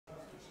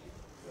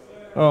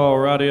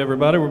Alrighty,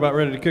 everybody, we're about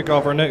ready to kick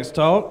off our next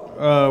talk.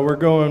 We're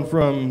going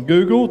from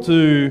Google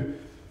to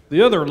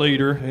the other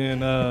leader in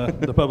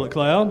the public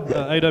cloud,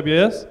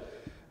 AWS.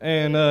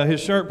 And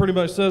his shirt pretty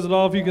much says it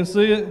all if you can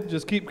see it.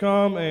 Just keep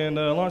calm and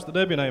launch the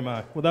Debian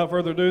AMI. Without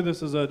further ado,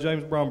 this is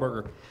James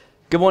Bromberger.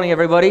 Good morning,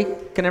 everybody.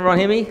 Can everyone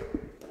hear me?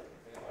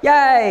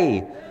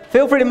 Yay!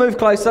 Feel free to move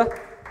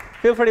closer.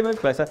 Feel free to move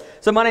closer.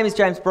 So my name is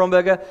James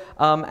Bromberger,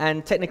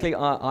 and technically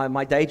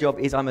my day job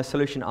is I'm a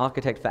solution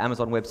architect for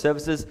Amazon Web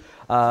Services,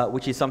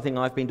 which is something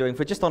I've been doing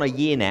for just on a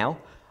year now.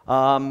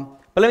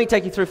 But let me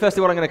take you through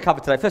firstly what I'm going to cover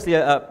today. Firstly,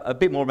 a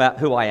bit more about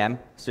who I am,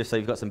 just so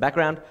you've got some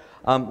background.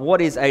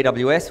 What is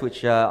AWS,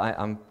 which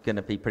I'm going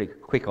to be pretty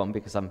quick on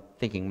because I'm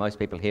thinking most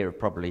people here have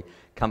probably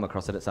come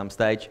across it at some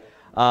stage.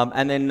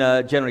 And then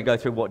generally go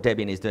through what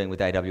Debian is doing with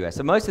AWS.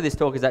 So most of this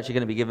talk is actually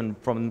going to be given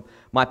from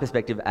my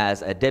perspective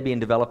as a Debian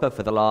developer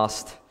for the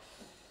last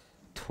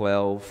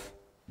 12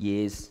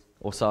 years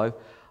or so.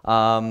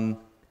 And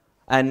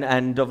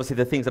obviously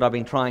the things that I've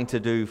been trying to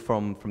do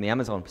from the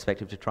Amazon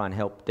perspective to try and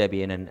help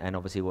Debian and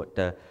obviously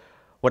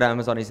what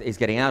Amazon is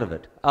getting out of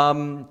it.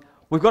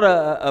 We've got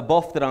a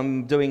BOF that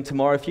I'm doing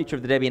tomorrow, Future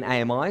of the Debian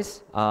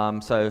AMIs.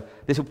 So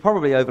this will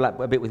probably overlap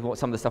a bit with what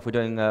some of the stuff we're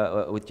doing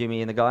with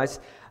Jimmy and the guys.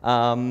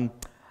 I've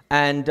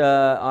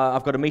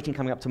got a meeting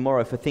coming up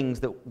tomorrow for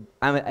things that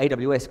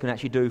AWS can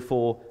actually do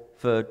for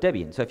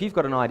Debian. So if you've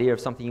got an idea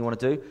of something you want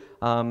to do,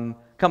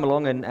 come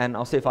along and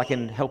I'll see if I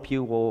can help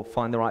you or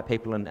find the right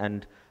people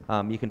and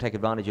you can take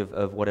advantage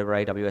of whatever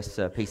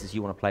AWS pieces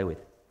you want to play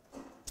with.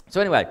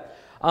 So anyway,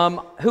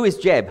 who is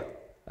Jeb?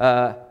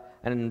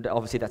 And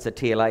obviously that's a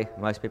TLA.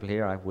 Most people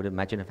here, I would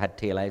imagine, have had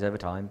TLAs over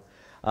time.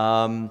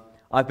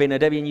 I've been a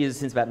Debian user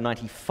since about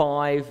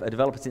 95, a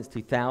developer since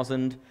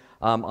 2000.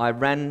 I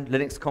ran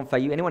LinuxConf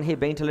AU. Anyone here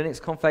been to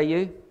LinuxConf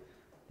AU?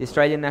 The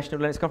Australian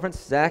National Linux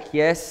Conference? Zach,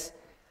 yes?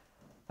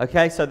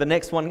 Okay, so the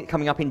next one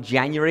coming up in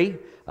January.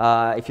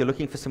 If you're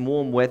looking for some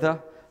warm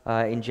weather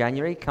in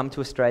January, come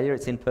to Australia.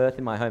 It's in Perth,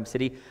 in my home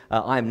city.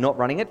 I am not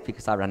running it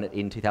because I ran it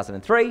in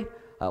 2003.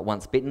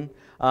 Once bitten,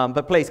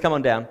 but please come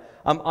on down.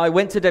 I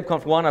went to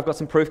DebConf 1, I've got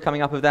some proof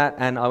coming up of that,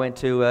 and I went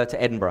to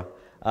Edinburgh.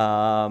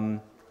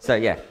 So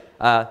yeah,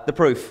 the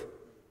proof.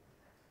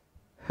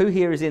 Who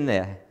here is in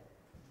there?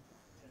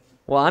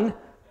 One?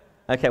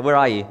 Okay, where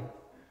are you?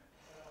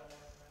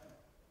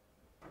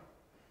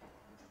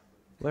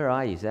 Where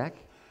are you, Zach?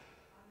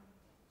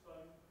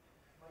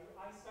 My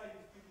eyesight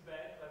is pretty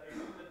bad, but I see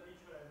the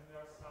picture and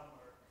they're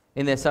somewhere.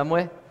 In there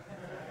somewhere?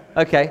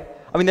 Okay.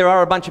 I mean, there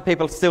are a bunch of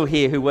people still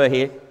here who were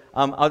here.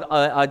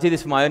 I do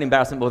this for my own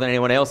embarrassment more than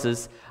anyone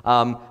else's.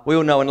 We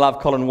all know and love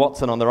Colin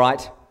Watson on the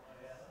right.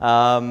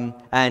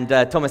 And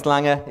Thomas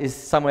Lange is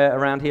somewhere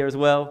around here as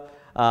well.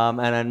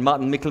 And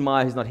Martin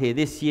Mickelmeier, who's not here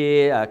this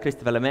year,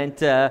 Christopher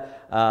Lamenta,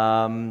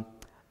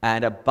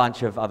 and a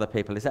bunch of other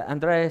people. Is that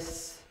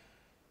Andres?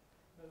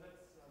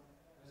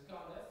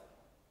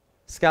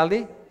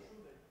 Scaldi?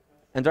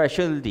 Andreas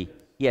Schuldi,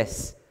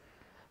 yes.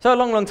 So a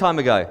long, long time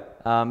ago.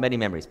 Many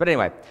memories. But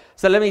anyway,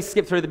 so let me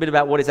skip through the bit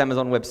about what is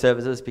Amazon Web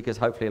Services because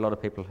hopefully a lot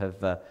of people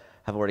have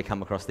already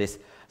come across this.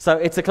 So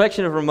it's a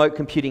collection of remote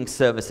computing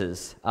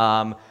services.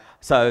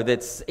 So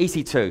that's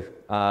EC2.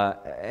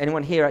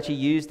 Anyone here actually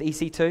used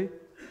EC2?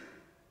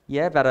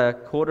 Yeah, about a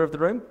quarter of the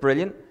room.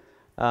 Brilliant.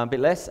 A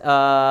bit less.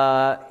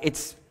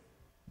 It's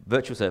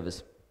virtual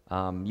servers.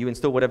 You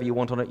install whatever you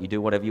want on it. You do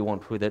whatever you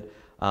want with it.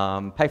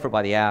 Pay for it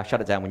by the hour. Shut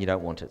it down when you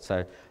don't want it.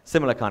 So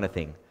similar kind of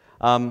thing.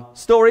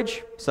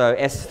 Storage, so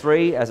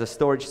S3 as a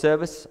storage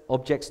service,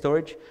 object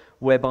storage,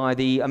 whereby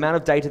the amount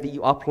of data that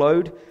you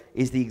upload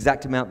is the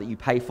exact amount that you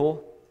pay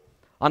for.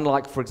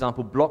 Unlike, for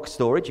example, block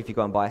storage, if you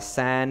go and buy a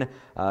SAN,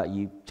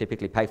 you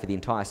typically pay for the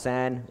entire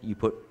SAN. You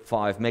put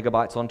 5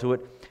 megabytes onto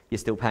it, you're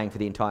still paying for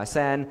the entire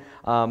SAN.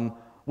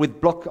 With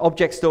block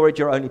object storage,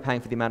 you're only paying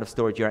for the amount of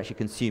storage you're actually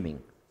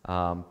consuming.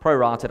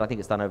 Prorated, I think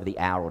it's done over the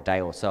hour or day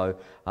or so,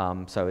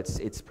 so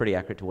it's pretty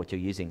accurate to what you're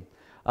using.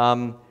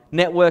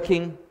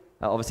 Networking.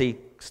 Obviously,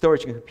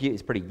 storage and compute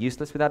is pretty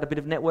useless without a bit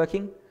of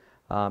networking.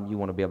 You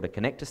want to be able to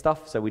connect to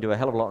stuff, so we do a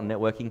hell of a lot on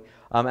networking.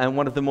 And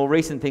one of the more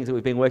recent things that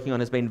we've been working on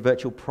has been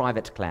virtual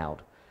private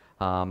cloud.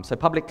 So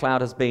public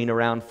cloud has been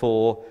around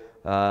for,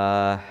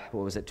 what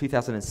was it,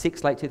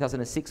 2006, late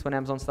 2006 when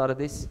Amazon started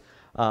this.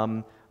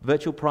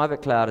 Virtual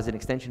private cloud is an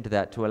extension to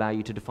that to allow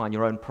you to define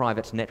your own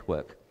private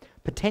network,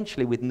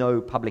 potentially with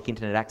no public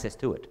internet access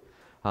to it,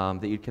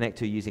 that you'd connect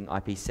to using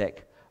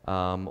IPsec.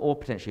 Or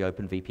potentially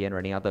OpenVPN or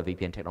any other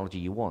VPN technology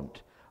you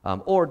want.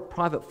 Or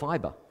private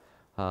fiber,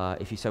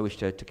 if you so wish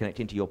to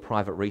connect into your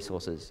private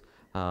resources.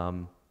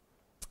 And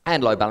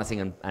load balancing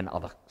and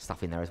other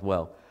stuff in there as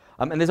well.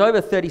 And there's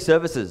over 30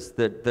 services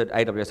that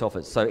AWS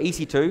offers. So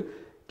EC2,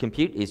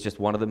 compute, is just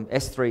one of them.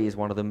 S3 is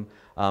one of them.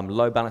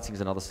 Load balancing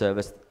is another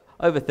service.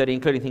 Over 30,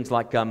 including things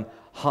like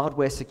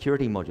hardware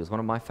security modules, one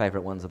of my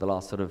favorite ones of the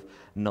last sort of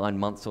 9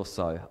 months or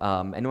so.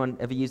 Anyone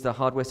ever used the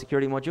hardware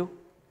security module?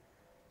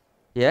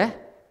 Yeah?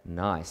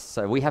 Nice.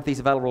 So we have these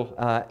available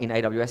in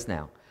AWS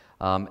now.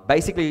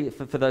 Basically,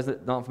 for those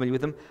that aren't familiar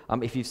with them,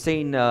 if you've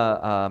seen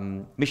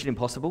Mission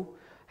Impossible,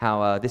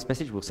 how this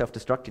message will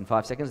self-destruct in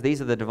 5 seconds.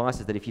 These are the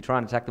devices that if you try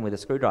and attack them with a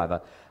screwdriver,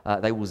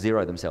 they will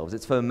zero themselves.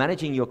 It's for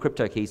managing your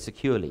crypto keys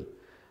securely.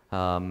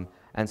 And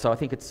so I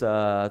think it's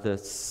the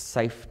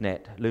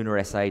SafeNet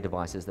Lunar SA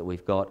devices that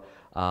we've got,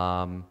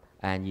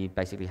 and you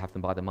basically have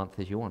them by the month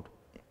as you want.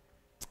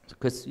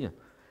 Because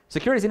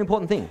security is an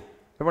important thing.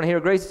 Everyone here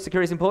agrees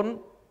security is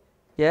important?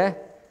 Yeah?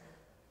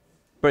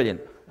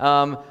 Brilliant.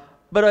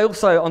 But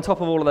also, on top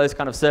of all of those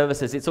kind of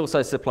services, it's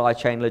also supply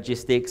chain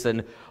logistics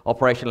and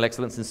operational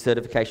excellence and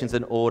certifications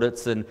and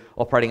audits and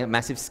operating at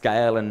massive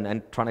scale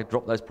and trying to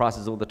drop those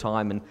prices all the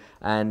time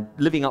and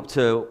living up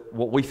to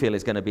what we feel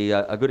is going to be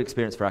a good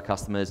experience for our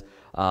customers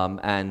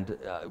and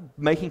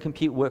making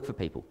compute work for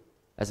people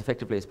as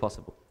effectively as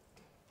possible.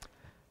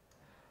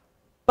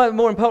 But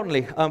more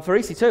importantly, for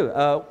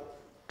EC2,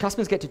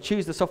 customers get to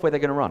choose the software they're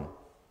going to run.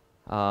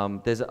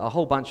 There's a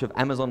whole bunch of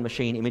Amazon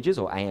machine images,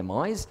 or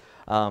AMIs,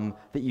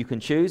 that you can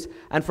choose.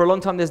 And for a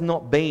long time, there's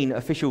not been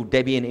official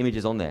Debian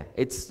images on there.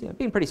 It's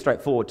been pretty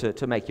straightforward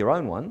to make your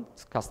own one.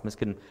 Customers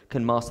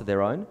can master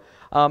their own.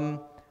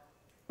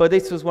 But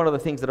this was one of the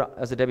things that,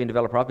 as a Debian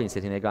developer, I've been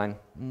sitting there going,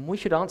 we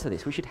should answer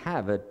this. We should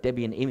have a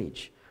Debian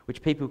image,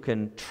 which people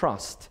can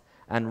trust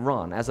and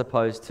run, as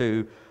opposed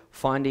to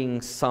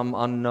finding some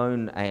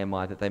unknown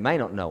AMI that they may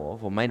not know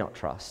of or may not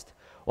trust,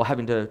 or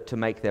having to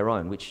make their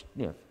own, which,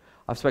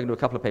 I've spoken to a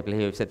couple of people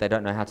here who've said they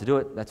don't know how to do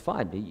it. That's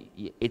fine.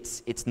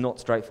 It's not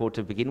straightforward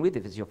to begin with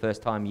if it's your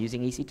first time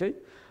using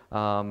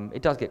EC2.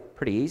 It does get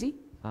pretty easy,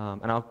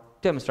 and I'll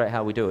demonstrate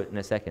how we do it in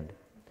a second.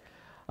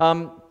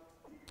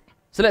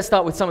 So let's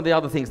start with some of the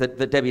other things that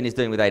Debian is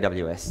doing with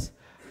AWS.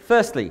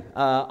 Firstly,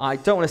 I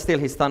don't want to steal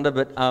his thunder,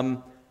 but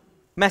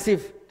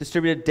massive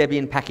distributed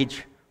Debian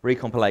package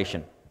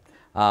recompilation.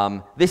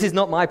 This is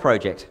not my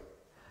project.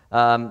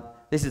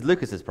 This is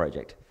Lucas's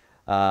project.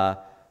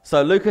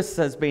 So Lucas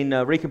has been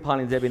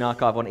recompiling the Debian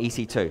archive on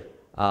EC2.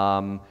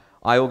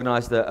 I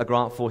organised a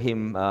grant for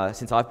him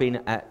since I've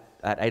been at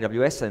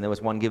AWS, and there was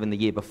one given the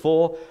year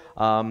before.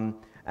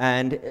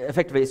 And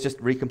effectively, it's just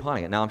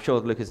recompiling it. Now, I'm sure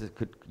Lucas you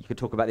could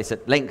talk about this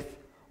at length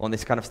on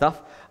this kind of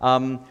stuff.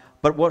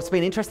 But what's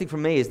been interesting for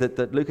me is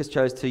that Lucas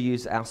chose to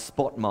use our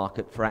spot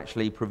market for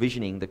actually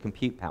provisioning the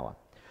compute power.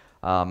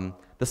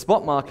 The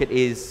spot market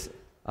is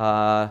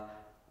a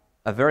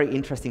very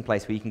interesting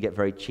place where you can get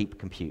very cheap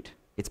compute.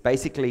 It's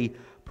basically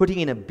putting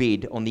in a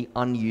bid on the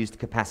unused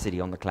capacity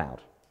on the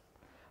cloud.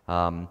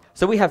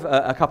 So we have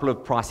a couple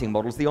of pricing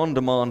models. The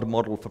on-demand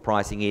model for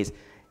pricing is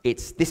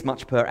it's this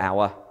much per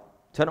hour.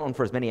 Turn it on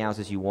for as many hours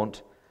as you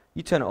want.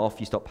 You turn it off,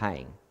 you stop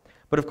paying.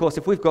 But of course,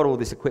 if we've got all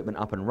this equipment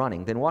up and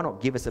running, then why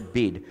not give us a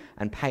bid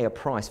and pay a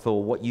price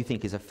for what you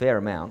think is a fair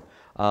amount?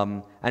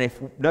 And if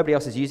nobody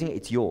else is using it,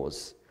 it's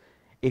yours.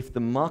 If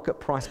the market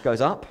price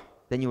goes up,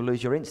 then you'll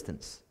lose your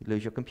instance, you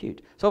lose your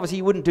compute. So obviously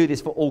you wouldn't do this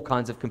for all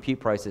kinds of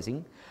compute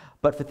processing,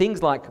 but for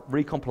things like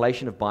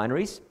recompilation of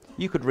binaries,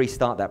 you could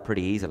restart that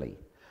pretty easily.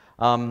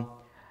 And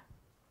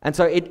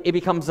so it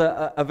becomes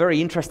a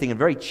very interesting and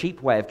very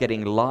cheap way of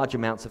getting large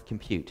amounts of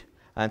compute.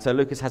 And so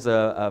Lucas has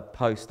a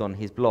post on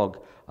his blog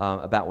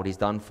about what he's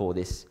done for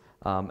this,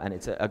 and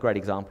it's a great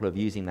example of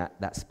using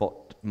that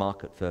spot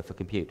market for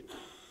compute.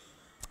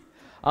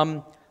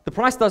 The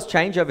price does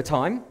change over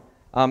time,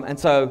 and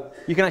so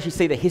you can actually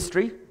see the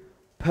history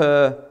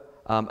per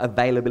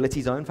availability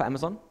zone for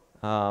Amazon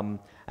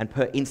and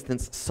per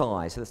instance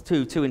size. So that's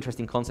two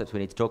interesting concepts we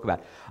need to talk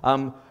about.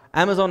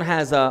 Amazon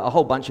has a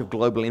whole bunch of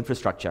global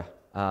infrastructure.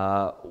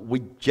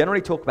 We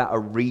generally talk about a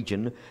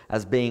region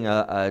as being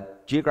a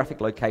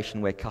geographic location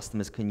where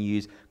customers can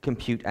use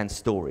compute and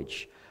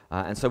storage.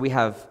 And so we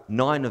have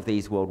 9 of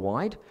these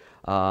worldwide.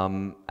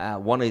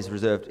 One is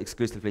reserved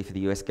exclusively for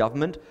the US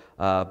government,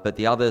 but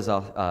the others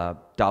are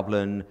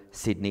Dublin,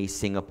 Sydney,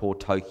 Singapore,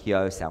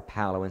 Tokyo, Sao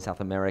Paulo in South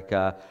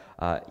America,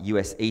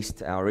 US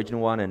East, our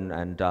original one,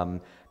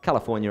 and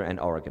California and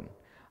Oregon.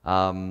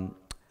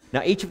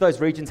 Now, each of those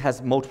regions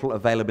has multiple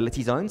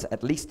availability zones,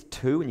 at least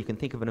 2, and you can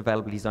think of an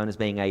availability zone as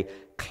being a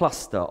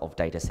cluster of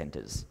data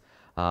centers.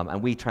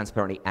 And we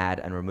transparently add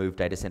and remove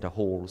data center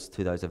halls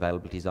to those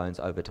availability zones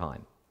over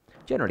time.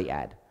 Generally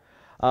add.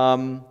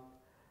 And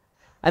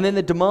then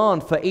the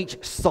demand for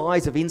each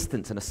size of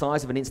instance, and a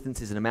size of an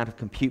instance is an amount of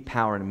compute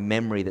power and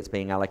memory that's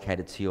being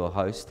allocated to your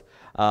host.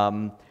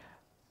 The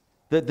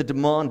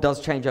demand does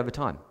change over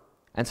time.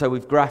 And so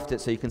we've graphed it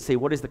so you can see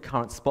what is the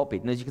current spot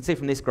bid. And as you can see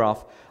from this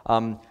graph,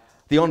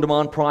 the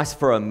on-demand price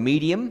for a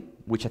medium,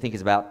 which I think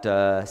is about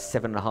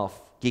 7.5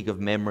 gig of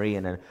memory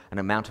and an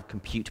amount of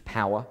compute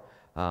power,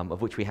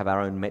 of which we have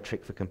our own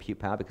metric for compute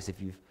power, because if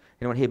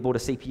anyone here bought a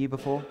CPU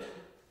before?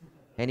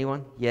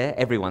 Anyone? Yeah?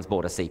 Everyone's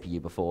bought a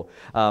CPU before.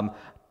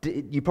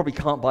 You probably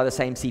can't buy the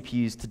same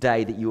CPUs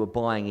today that you were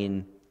buying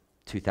in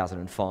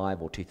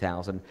 2005 or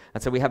 2000.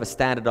 And so we have a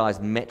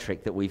standardized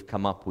metric that we've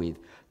come up with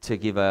to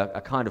give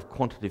a kind of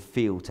quantitative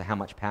feel to how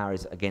much power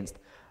is against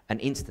an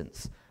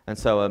instance. And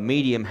so a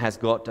medium has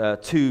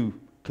got 2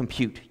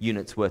 compute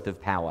units worth of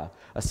power.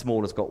 A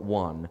small has got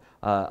 1.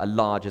 A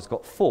large has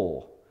got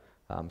 4.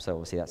 So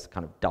obviously that's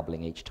kind of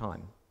doubling each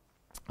time.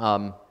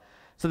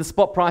 So the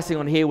spot pricing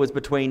on here was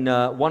between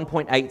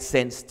 1.8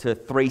 cents to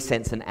 3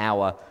 cents an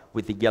hour,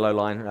 with the yellow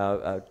line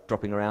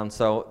dropping around.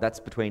 So that's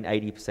between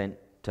 80%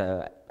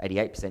 to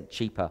 88%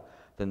 cheaper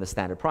than the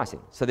standard pricing.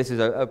 So this is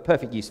a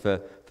perfect use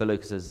for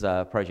Lucas's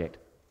project.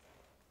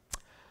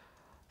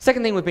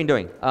 Second thing we've been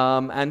doing,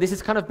 and this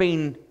has kind of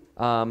been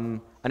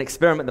an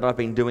experiment that I've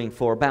been doing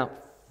for about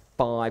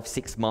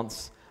 5-6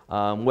 months,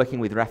 working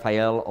with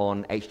Raphael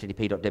on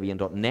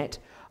http.debian.net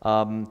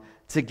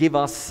to give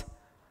us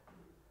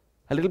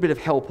a little bit of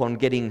help on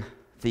getting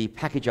the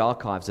package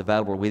archives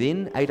available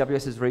within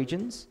AWS's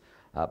regions,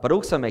 but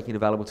also making it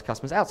available to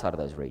customers outside of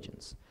those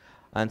regions.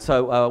 And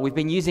so we've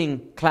been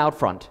using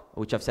CloudFront,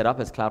 which I've set up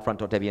as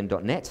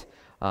cloudfront.debian.net.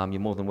 You're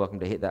more than welcome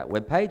to hit that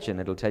webpage,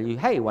 and it'll tell you,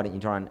 hey, why don't you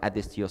try and add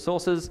this to your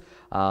sources?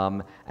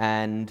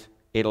 And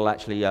it'll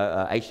actually,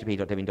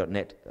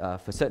 http.debian.net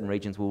for certain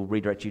regions will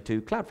redirect you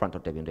to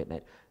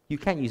cloudfront.debian.net. You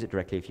can use it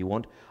directly if you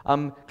want.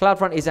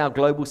 CloudFront is our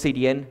global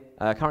CDN,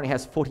 currently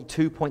has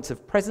 42 points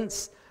of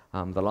presence.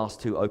 The last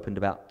 2 opened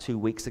about 2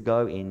 weeks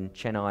ago in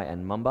Chennai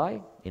and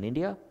Mumbai in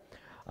India.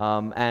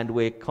 And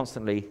we're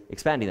constantly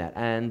expanding that.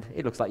 And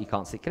it looks like you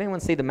can't see. Can anyone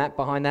see the map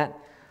behind that?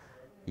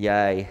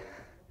 Yay.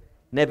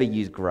 Never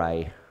use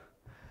grey.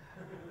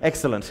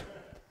 Excellent.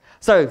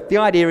 So the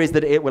idea is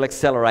that it will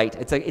accelerate.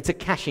 It's a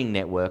caching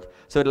network.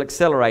 So it'll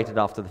accelerate it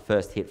after the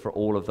first hit for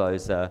all of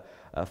those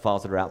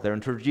files that are out there.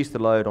 And to reduce the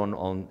load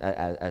on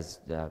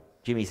as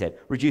Jimmy said,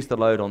 reduce the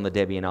load on the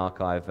Debian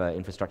archive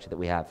infrastructure that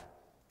we have.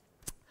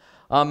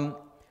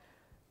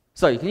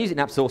 So you can use it in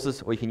app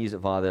sources, or you can use it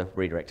via the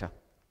redirector.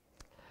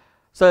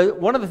 So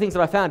one of the things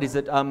that I found is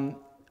that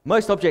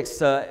most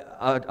objects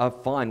are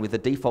fine with the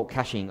default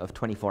caching of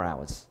 24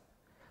 hours.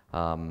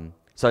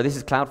 So this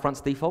is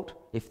CloudFront's default.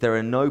 If there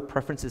are no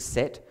preferences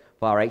set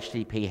via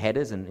HTTP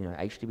headers, and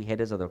HTTP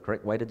headers are the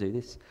correct way to do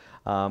this,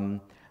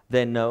 then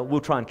we'll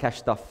try and cache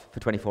stuff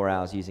for 24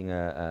 hours using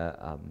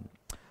an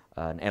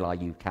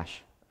LRU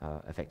cache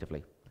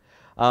effectively.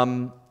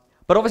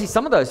 But obviously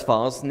some of those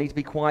files need to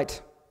be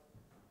quite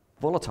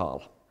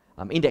volatile.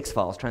 Index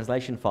files,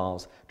 translation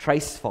files,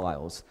 trace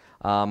files.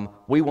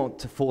 We want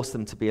to force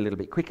them to be a little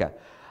bit quicker.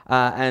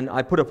 And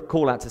I put a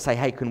call out to say,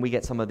 hey, can we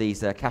get some of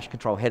these cache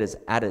control headers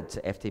added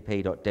to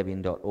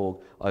ftp.debian.org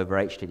over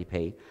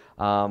HTTP?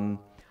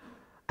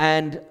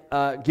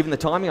 Given the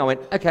timing, I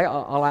went, okay,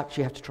 I'll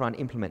actually have to try and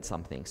implement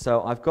something.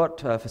 So I've got,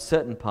 for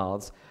certain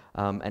paths,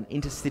 an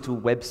interstitial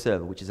web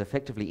server, which is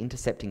effectively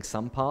intercepting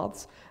some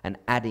paths and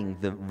adding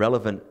the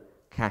relevant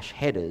cache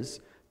headers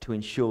to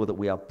ensure that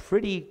we are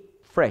pretty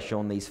fresh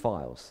on these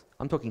files.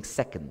 I'm talking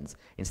seconds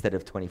instead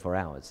of 24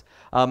 hours.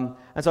 And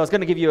so I was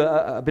going to give you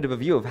a bit of a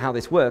view of how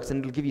this works,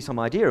 and it'll give you some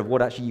idea of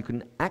what actually you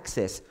can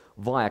access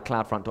via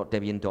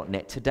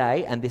cloudfront.debian.net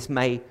today, and this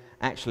may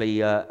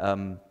actually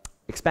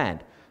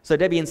expand. So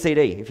Debian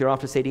CD, if you're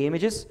after CD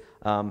images,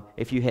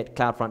 if you hit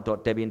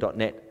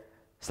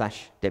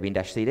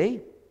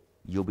cloudfront.debian.net/debian-cd,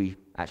 you'll be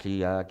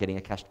actually getting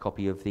a cached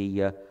copy of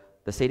the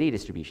CD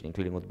distribution,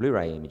 including all the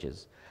Blu-ray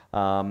images.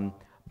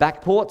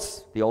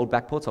 Backports, the old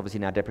backports, obviously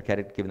now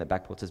deprecated, given that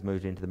backports has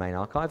moved into the main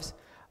archives,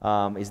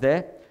 is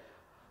there.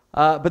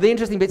 But the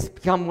interesting bits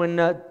come when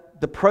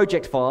the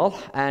project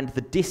file and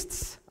the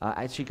dists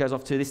actually goes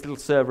off to this little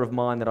server of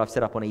mine that I've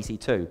set up on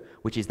EC2,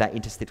 which is that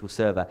interstitial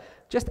server,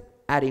 just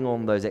adding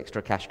on those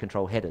extra cache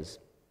control headers.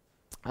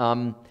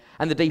 And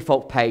the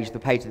default page, the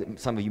page that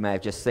some of you may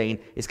have just seen,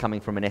 is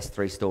coming from an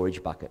S3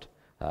 storage bucket.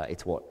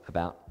 It's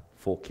about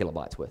 4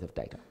 kilobytes worth of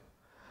data.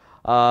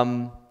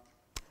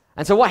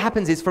 And so what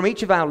happens is, from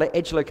each of our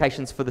edge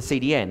locations for the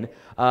CDN,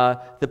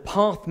 the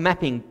path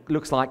mapping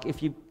looks like,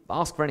 if you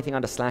ask for anything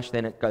under /,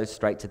 then it goes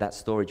straight to that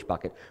storage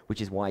bucket,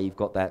 which is why you've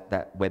got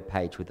that web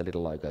page with the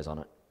little logos on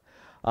it.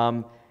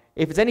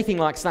 If it's anything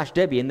like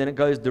 /debian, then it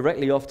goes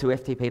directly off to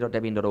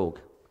ftp.debian.org,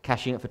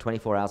 caching it for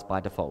 24 hours by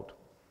default.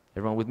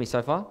 Everyone with me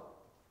so far?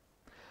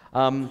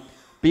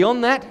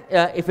 Beyond that,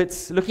 if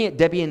it's looking at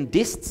Debian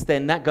dists,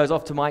 then that goes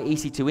off to my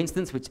EC2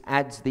 instance, which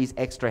adds these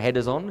extra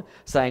headers on,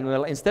 saying,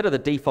 well, instead of the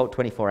default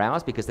 24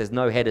 hours, because there's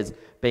no headers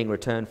being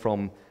returned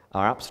from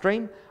our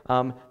upstream,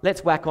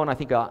 let's whack on, I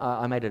think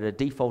I made it a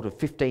default of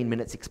 15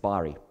 minutes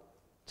expiry.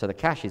 So the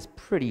cache is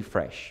pretty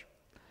fresh.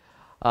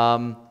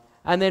 And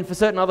then for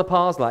certain other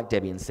paths, like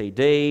Debian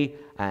CD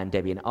and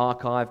Debian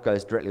Archive,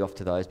 goes directly off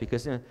to those,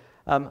 because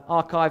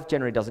Archive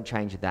generally doesn't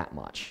change that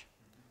much.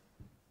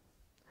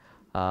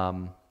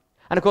 And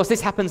of course,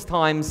 this happens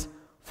times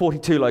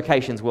 42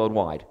 locations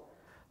worldwide.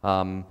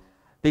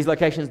 These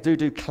locations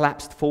do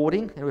collapsed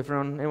forwarding.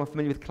 Anyone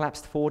familiar with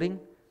collapsed forwarding?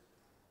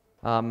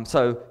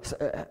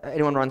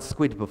 Anyone run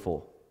Squid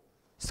before?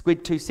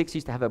 Squid 2.6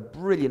 used to have a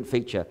brilliant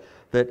feature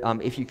that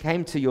if you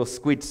came to your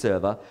Squid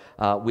server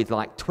with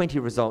like 20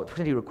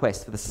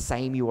 requests for the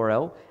same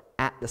URL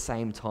at the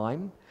same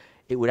time,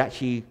 it would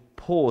actually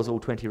pause all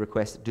 20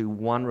 requests, do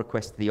one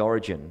request to the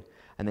origin,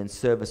 and then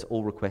service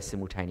all requests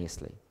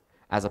simultaneously.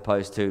 As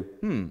opposed to,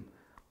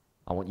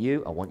 I want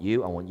you, I want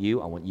you, I want you,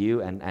 I want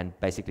you, and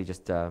basically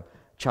just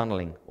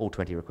channeling all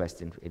 20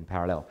 requests in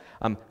parallel.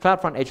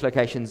 CloudFront edge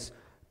locations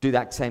do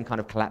that same kind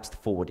of collapsed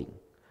forwarding.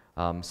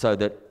 so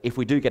that if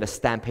we do get a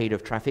stampede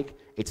of traffic,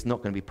 it's not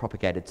going to be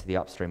propagated to the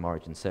upstream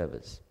origin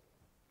servers.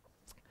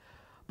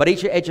 But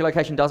each edge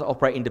location does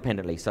operate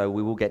independently, so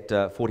we will get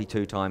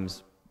 42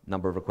 times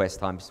number of requests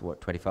times,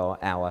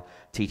 24-hour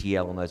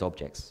TTL on those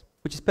objects,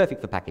 which is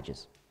perfect for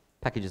packages.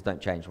 Packages don't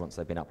change once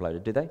they've been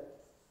uploaded, do they?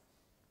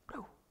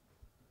 No.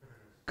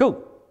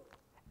 Cool.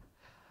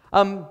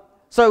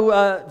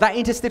 That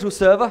interstitial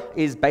server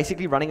is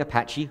basically running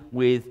Apache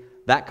with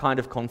that kind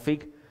of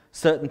config.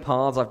 Certain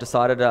paths I've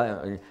decided,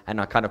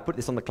 and I kind of put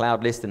this on the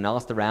cloud list and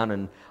asked around,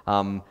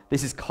 and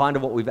this is kind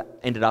of what we've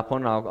ended up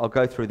on. I'll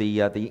go through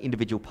the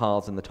individual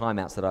paths and the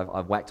timeouts that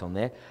I've whacked on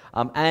there.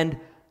 And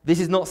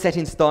this is not set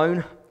in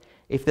stone.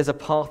 If there's a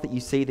path that you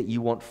see that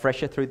you want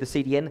fresher through the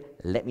CDN,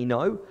 let me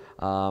know.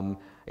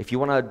 If you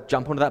want to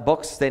jump onto that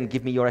box, then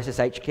give me your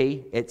SSH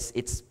key.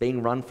 It's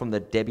being run from the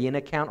Debian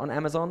account on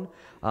Amazon.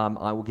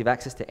 I will give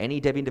access to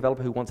any Debian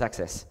developer who wants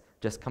access.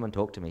 Just come and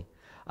talk to me.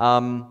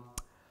 That's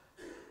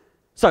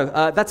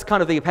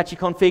kind of the Apache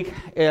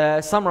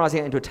config.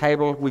 Summarizing it into a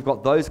table, we've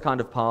got those kind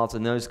of paths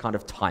and those kind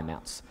of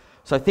timeouts.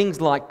 So things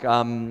like,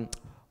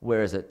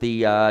 where is it?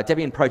 The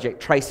Debian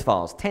project trace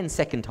files,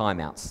 10-second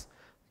timeouts.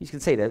 You can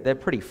see they're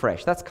pretty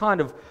fresh. That's kind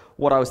of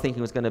what I was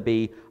thinking was going to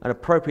be an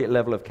appropriate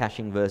level of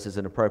caching versus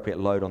an appropriate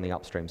load on the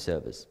upstream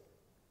servers.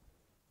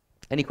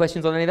 Any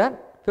questions on any of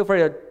that? Feel free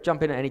to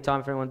jump in at any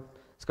time if anyone's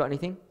got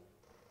anything.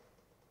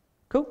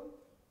 Cool.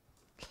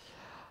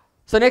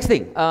 So next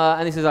thing,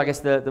 and this is, I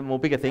guess, the more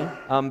bigger thing,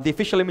 the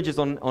official images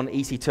on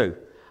EC2.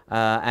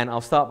 And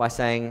I'll start by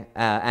saying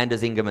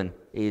Anders Ingerman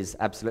is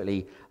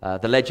absolutely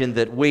the legend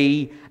that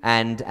we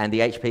and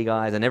the HP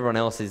guys and everyone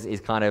else is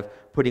kind of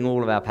putting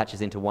all of our patches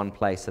into one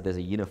place, so there's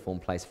a uniform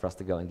place for us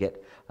to go and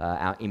get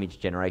our image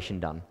generation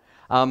done.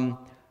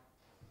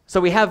 So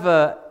we have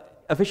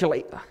official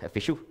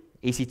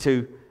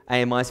EC2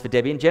 AMIs for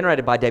Debian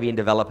generated by Debian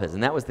developers,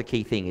 and that was the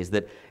key thing, is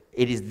that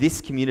it is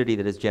this community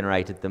that has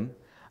generated them.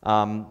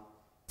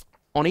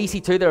 On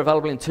EC2, they're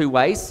available in two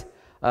ways.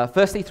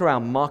 Firstly, through our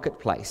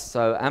marketplace.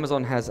 So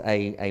Amazon has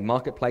a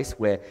marketplace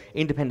where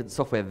independent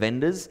software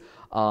vendors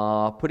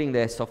are putting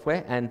their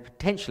software and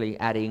potentially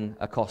adding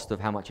a cost of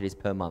how much it is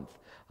per month.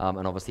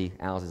 And obviously,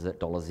 ours is at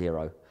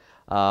 $0.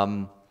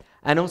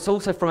 And it's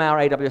also from our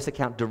AWS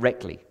account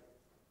directly.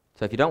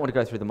 So if you don't want to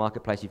go through the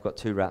marketplace, you've got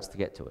two routes to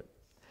get to it.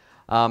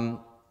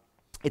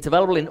 It's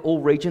available in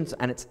all regions,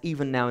 and it's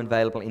even now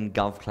available in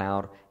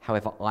GovCloud.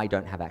 However, I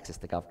don't have access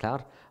to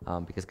GovCloud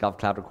because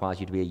GovCloud requires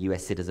you to be a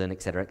US citizen,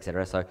 et cetera, et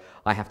cetera. So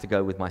I have to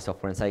go with my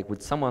software and say,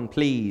 would someone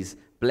please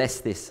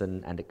bless this?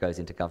 And it goes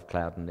into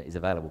GovCloud and it is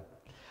available.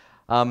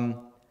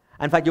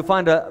 In fact, you'll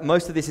find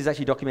most of this is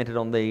actually documented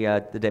on the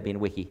Debian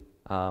wiki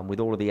with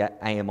all of the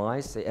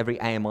AMIs. Every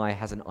AMI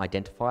has an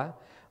identifier.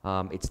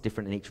 It's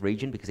different in each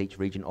region because each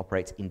region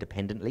operates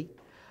independently.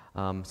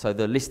 So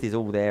the list is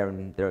all there,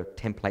 and there are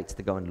templates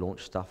to go and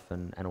launch stuff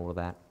and all of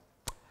that.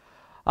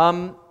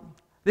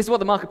 This is what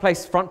the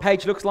marketplace front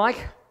page looks like.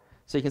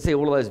 So you can see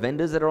all of those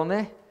vendors that are on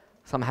there.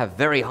 Some have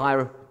very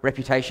high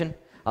reputation.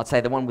 I'd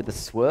say the one with the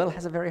swirl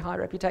has a very high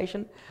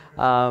reputation.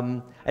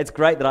 It's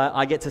great that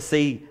I get to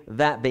see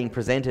that being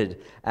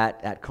presented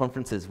at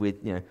conferences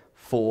with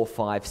 4,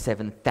 5,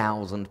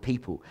 7,000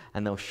 people,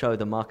 and they'll show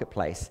the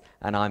marketplace.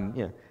 And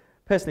I'm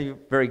personally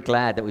very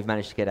glad that we've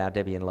managed to get our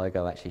Debian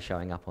logo actually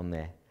showing up on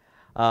there.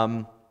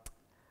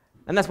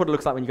 And that's what it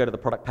looks like when you go to the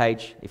product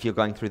page if you're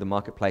going through the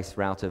marketplace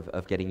route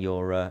of getting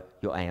your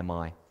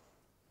AMI.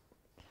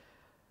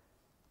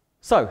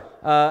 So,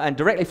 and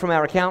directly from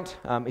our account,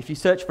 if you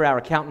search for our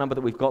account number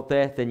that we've got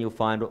there, then you'll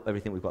find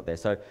everything we've got there.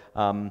 So,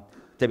 Debian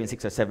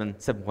 607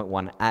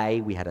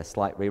 7.1a, we had a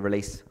slight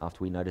re-release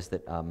after we noticed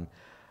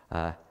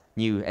that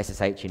new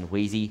SSH in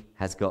Wheezy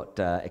has got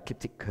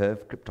ecliptic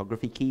curve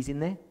cryptography keys in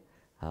there.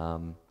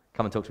 Come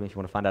and talk to me if you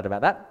want to find out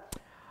about that.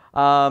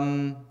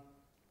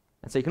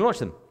 And so you can launch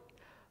them.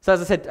 So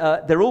as I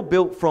said, they're all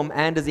built from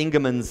Anders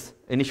Ingerman's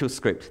initial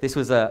script. This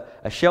was a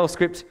shell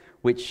script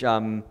which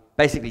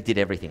basically did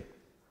everything.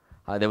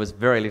 There was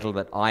very little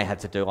that I had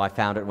to do. I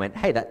found it and went,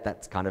 hey,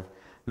 that's kind of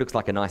looks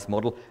like a nice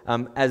model.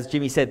 As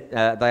Jimmy said,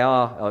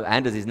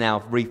 Anders is now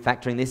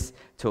refactoring this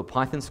to a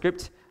Python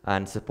script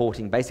and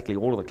supporting basically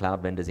all of the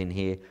cloud vendors in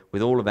here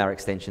with all of our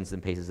extensions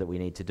and pieces that we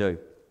need to do.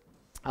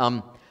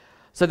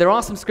 So there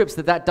are some scripts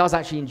that does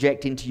actually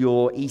inject into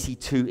your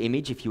EC2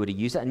 image if you were to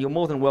use it, and you're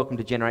more than welcome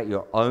to generate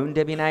your own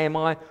Debian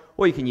AMI,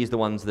 or you can use the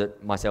ones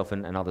that myself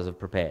and others have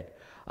prepared.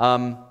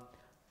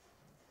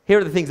 Here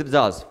are the things that it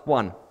does.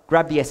 One,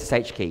 grab the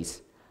SSH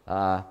keys.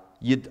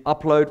 You'd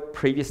upload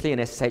previously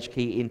an SSH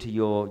key into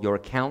your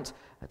account,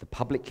 the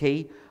public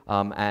key,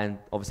 and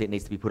obviously it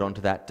needs to be put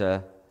onto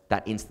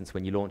that instance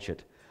when you launch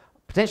it.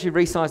 Potentially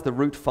resize the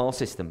root file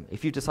system.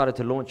 If you've decided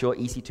to launch your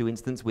EC2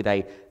 instance with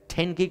a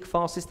 10 gig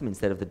file system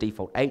instead of the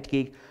default 8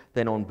 gig,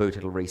 then on boot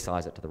it'll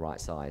resize it to the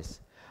right size.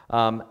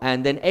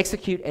 And then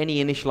execute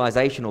any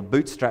initialization or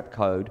bootstrap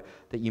code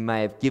that you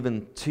may have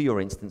given to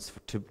your instance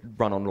to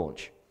run on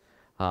launch.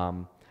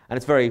 And And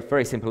it's very,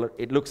 very simple.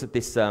 It looks at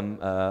this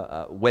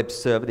web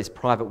server, this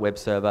private web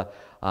server,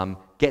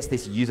 gets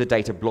this user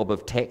data blob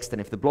of text,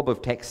 and if the blob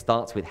of text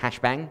starts with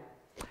hashbang,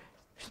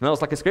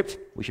 smells like a script,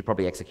 we should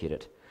probably execute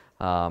it.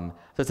 So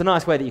it's a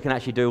nice way that you can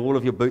actually do all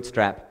of your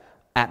bootstrap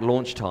at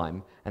launch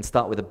time and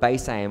start with a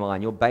base AMI,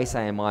 and your base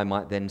AMI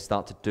might then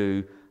start to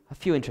do a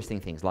few interesting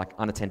things like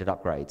unattended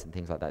upgrades and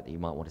things like that that you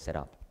might want to set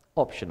up,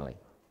 optionally.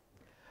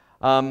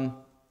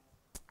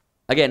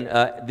 Again,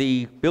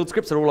 the build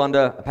scripts are all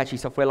under Apache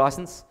software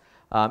license.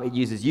 It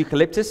uses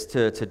Eucalyptus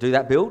to do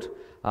that build.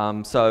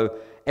 So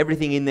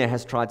everything in there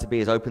has tried to be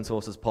as open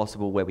source as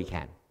possible where we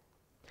can.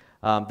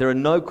 There are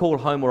no call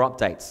home or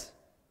updates.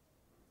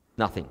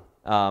 Nothing.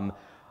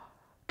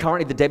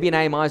 Currently, the Debian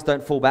AMIs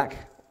don't fall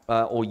back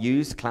or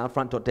use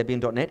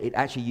cloudfront.debian.net. It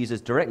actually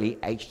uses directly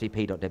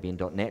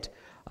http.debian.net.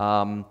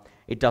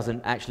 It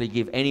doesn't actually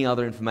give any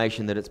other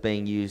information that it's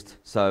being used,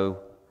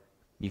 so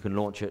you can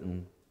launch it.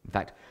 And in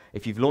fact,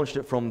 if you've launched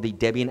it from the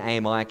Debian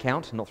AMI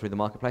account, not through the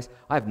marketplace,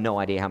 I have no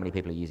idea how many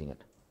people are using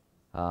it.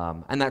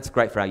 And that's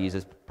great for our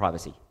users'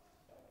 privacy.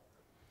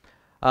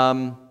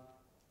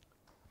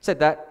 Said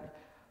that.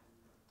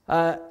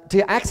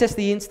 To access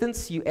the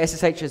instance, you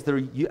SSH as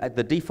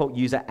the default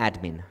user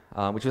admin,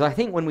 which was, I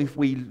think, when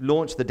we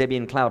launched the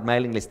Debian Cloud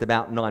mailing list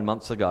about 9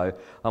 months ago.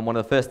 One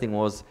of the first things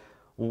was,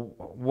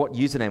 what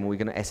username are we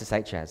going to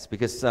SSH as?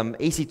 Because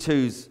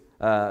EC2's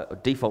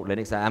default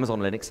Linux, Amazon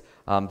Linux,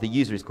 the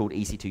user is called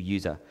EC2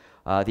 user.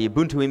 The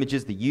Ubuntu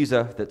images, the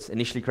user that's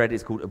initially created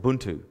is called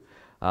Ubuntu.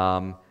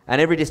 And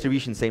every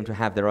distribution seemed to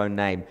have their own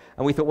name.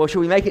 And we thought, well,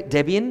 should we make it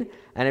Debian?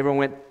 And everyone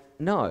went,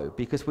 no,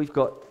 because we've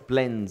got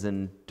blends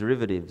and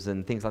derivatives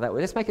and things like that.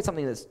 Well, let's make it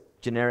something that's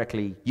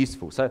generically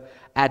useful. So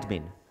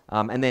admin,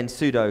 and then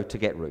sudo to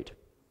get root.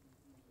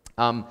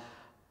 I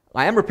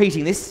am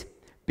repeating this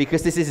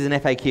because this is an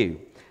FAQ.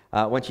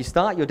 Once you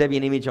start your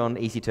Debian image on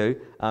EC2,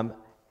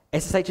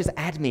 SSH as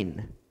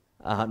admin,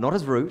 not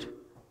as root.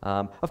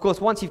 Of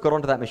course, once you've got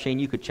onto that machine,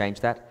 you could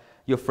change that.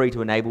 You're free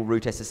to enable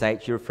root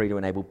SSH. You're free to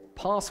enable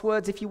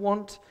passwords if you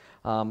want.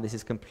 This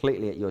is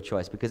completely at your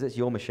choice because it's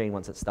your machine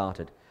once it's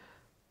started.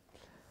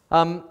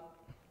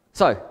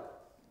 So,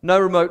 no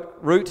remote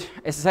root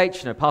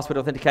SSH, no password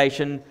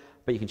authentication,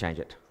 but you can change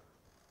it.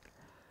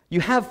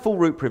 You have full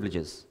root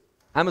privileges.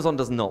 Amazon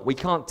does not. We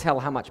can't tell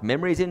how much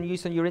memory is in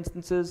use on your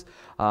instances.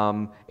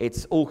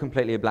 It's all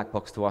completely a black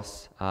box to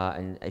us,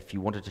 and if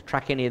you wanted to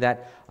track any of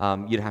that,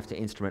 you'd have to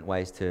instrument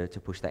ways to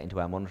push that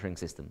into our monitoring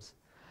systems.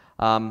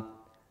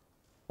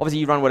 Obviously,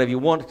 you run whatever you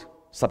want,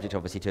 subject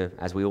obviously to,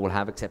 as we all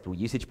have, acceptable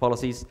usage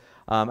policies.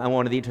 And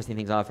one of the interesting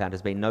things I've found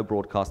has been no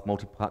broadcast,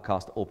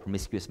 multicast, or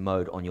promiscuous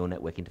mode on your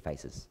network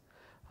interfaces.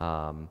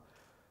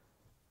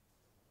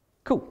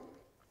 Cool.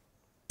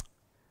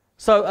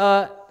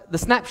 So the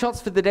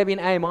snapshots for the Debian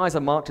AMIs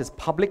are marked as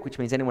public, which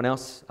means anyone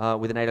else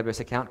with an AWS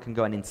account can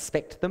go and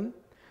inspect them.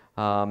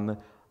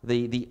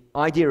 The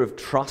idea of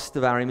trust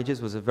of our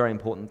images was a very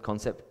important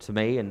concept to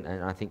me, and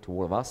I think to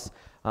all of us.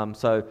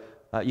 So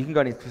you can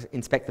go and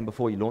inspect them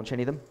before you launch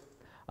any of them.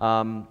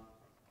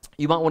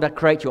 You might want to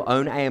create your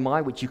own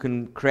AMI, which you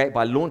can create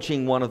by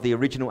launching one of the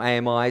original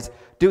AMIs,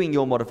 doing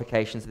your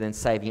modifications, and then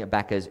saving it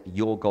back as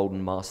your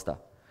golden master.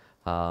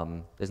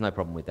 There's no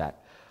problem with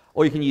that.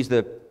 Or you can use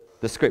the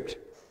script.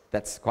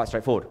 That's quite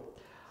straightforward.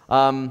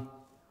 One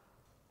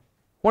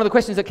of the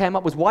questions that came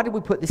up was, why did we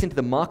put this into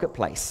the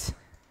marketplace?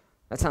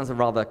 That sounds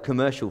rather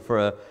commercial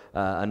for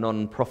a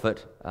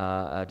non-profit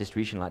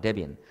distribution like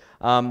Debian.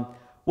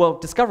 Well,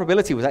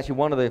 discoverability was actually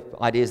one of the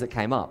ideas that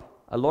came up.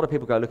 A lot of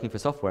people go looking for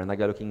software and they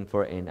go looking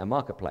for it in a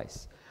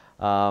marketplace.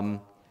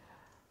 Why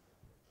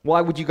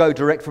would you go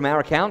direct from our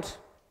account?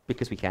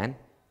 Because we can.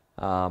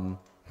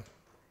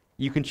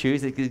 You can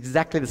choose. It's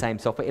exactly the same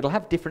software. It'll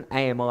have different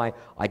AMI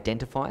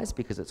identifiers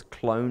because it's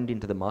cloned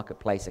into the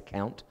marketplace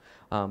account.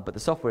 But the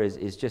software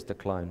is just a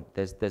clone.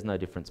 There's no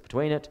difference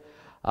between it.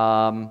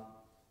 So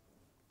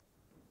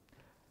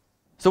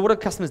what are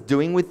customers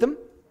doing with them?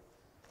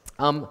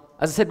 As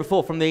I said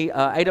before, from the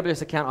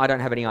AWS account, I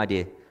don't have any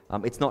idea.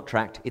 It's not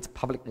tracked. It's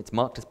public. It's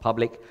marked as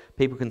public.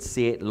 People can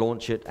see it,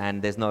 launch it,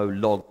 and there's no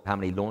log of how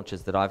many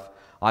launches that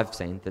I've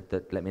seen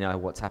that let me know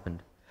what's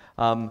happened.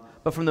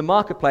 But from the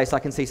marketplace, I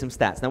can see some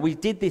stats. Now, we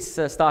did this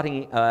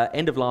starting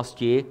end of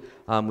last year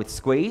with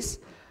Squeeze,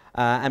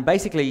 and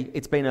basically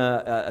it's been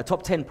a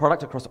top 10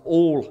 product across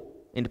all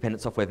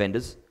independent software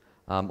vendors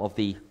of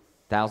the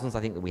thousands,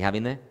 I think, that we have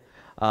in there.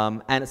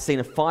 And it's seen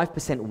a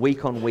 5%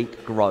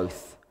 week-on-week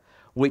growth,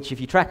 which if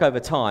you track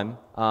over time,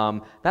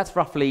 that's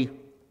roughly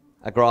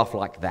a graph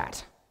like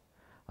that.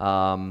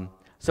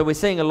 So we're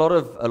seeing a lot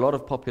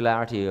of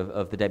popularity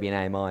of the Debian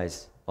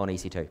AMIs on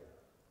EC2.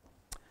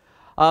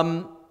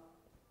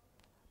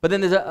 But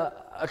then there's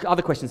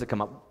other questions that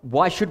come up.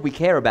 Why should we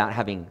care about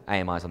having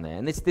AMIs on there?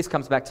 And this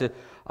comes back to,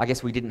 I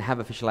guess we didn't have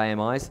official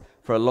AMIs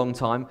for a long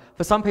time.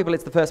 For some people,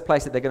 it's the first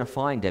place that they're going to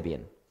find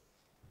Debian.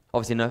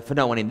 Obviously, for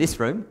no one in this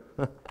room.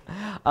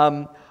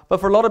 But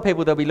for a lot of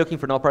people, they'll be looking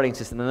for an operating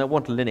system and they'll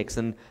want Linux,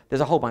 and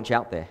there's a whole bunch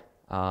out there.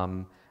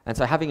 And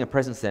so having a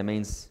presence there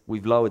means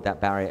we've lowered that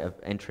barrier of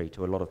entry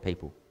to a lot of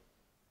people.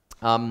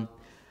 And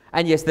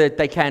And yes,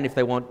 they can, if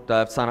they want,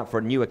 sign up for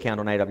a new account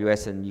on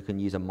AWS, and you can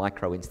use a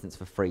micro instance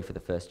for free for the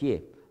first year.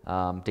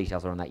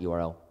 Details are on that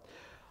URL.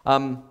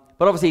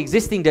 But obviously,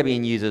 existing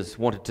Debian users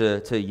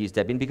wanted to use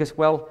Debian because,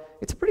 well,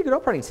 it's a pretty good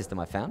operating system,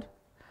 I found.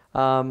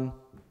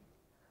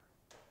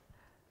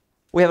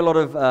 We have a lot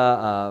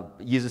of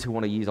users who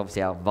want to use,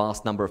 obviously, our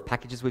vast number of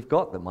packages we've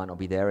got that might not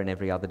be there in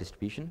every other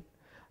distribution.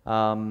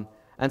 And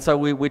so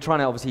we're trying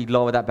to obviously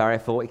lower that barrier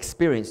for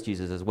experienced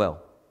users as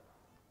well.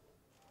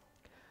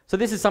 So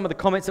this is some of the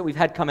comments that we've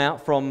had come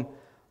out from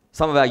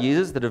some of our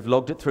users that have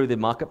logged it through the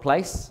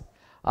marketplace.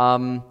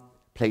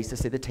 Pleased to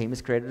see the team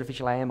has created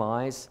official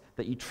AMIs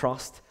that you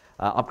trust,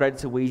 upgraded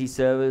to Wheezy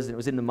servers, and it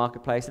was in the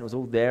marketplace, and it was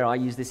all there. I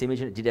used this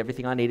image, and it did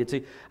everything I needed to.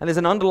 And there's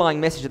an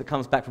underlying message that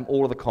comes back from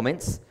all of the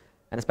comments,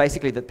 and it's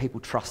basically that people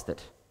trust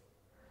it.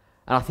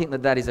 And I think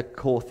that that is a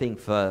core thing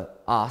for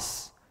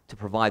us to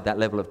provide that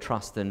level of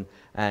trust and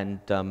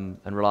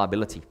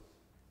reliability.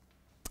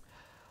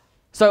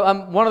 So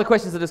one of the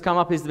questions that has come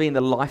up is being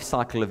the life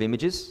cycle of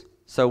images.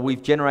 So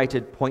we've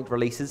generated point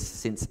releases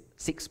since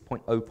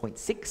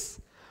 6.0.6.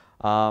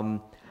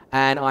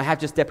 And I have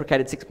just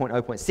deprecated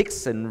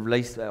 6.0.6 and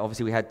released,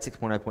 obviously we had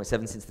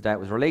 6.0.7 since the day it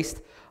was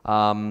released.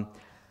 One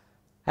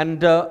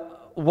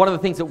of the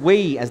things that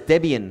we as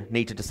Debian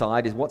need to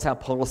decide is what's our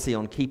policy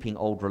on keeping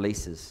old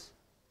releases.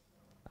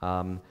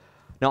 Now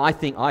I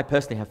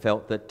personally have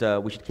felt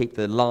that we should keep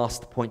the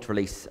last point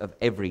release of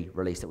every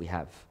release that we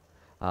have.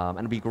 And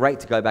it'd be great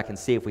to go back and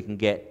see if we can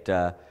get,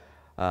 I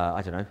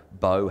don't know,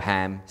 Bow,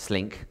 Ham,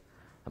 Slink.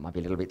 That might be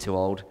a little bit too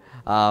old.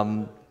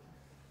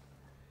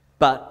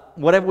 But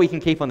whatever we can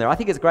keep on there, I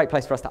think it's a great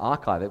place for us to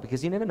archive it,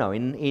 because you never know.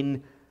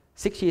 In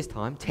 6 years'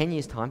 time, 10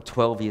 years' time,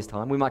 12 years'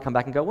 time, we might come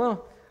back and go,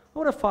 well, I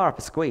want to fire up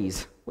a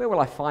squeeze. Where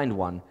will I find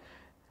one?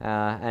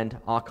 And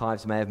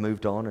archives may have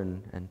moved on,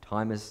 and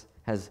time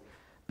has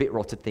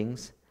bit-rotted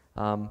things.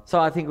 So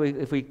I think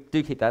if we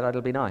do keep that,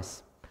 it'll be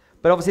nice.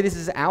 But obviously, this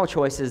is our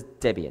choice as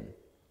Debian.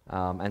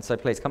 And so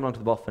please come along to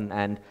the BOF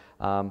and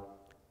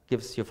give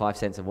us your 5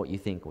 cents of what you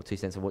think, or 2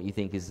 cents of what you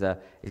think is going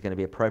to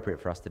be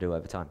appropriate for us to do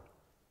over time.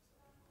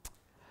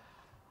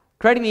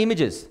 Creating the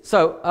images.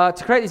 So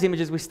to create these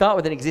images, we start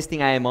with an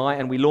existing AMI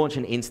and we launch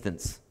an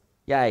instance.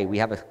 Yay, we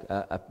have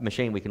a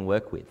machine we can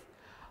work with.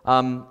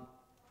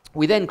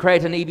 We then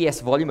create an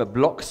EBS volume, a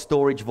block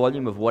storage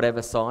volume of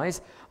whatever size.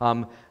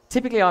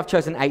 Typically, I've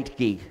chosen 8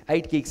 gig.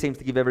 8 gig seems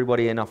to give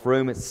everybody enough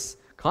room. It's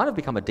kind of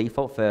become a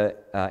default for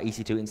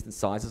EC2 instance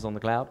sizes on the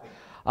cloud.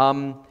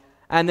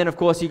 And then, of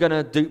course, you're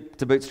going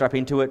to bootstrap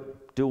into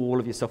it, do all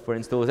of your software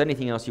installs,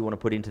 anything else you want to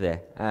put into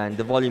there. And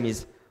the volume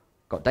is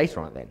got data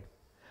on it then.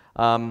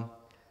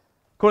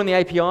 Calling the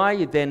API,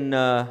 you then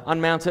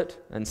unmount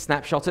it and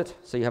snapshot it.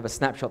 So you have a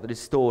snapshot that is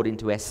stored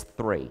into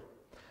S3.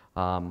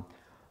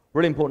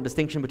 Really important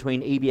distinction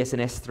between EBS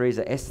and S3 is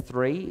that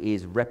S3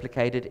 is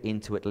replicated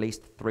into at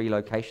least 3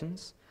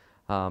 locations.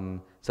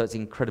 So it's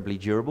incredibly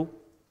durable.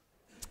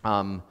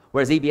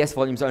 Whereas EBS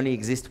volumes only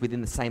exist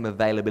within the same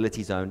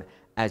availability zone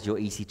as your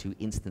EC2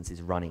 instance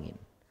is running in.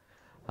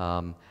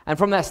 And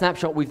from that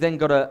snapshot, we've then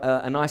got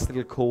a nice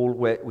little call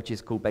which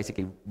is called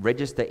basically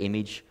register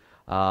image,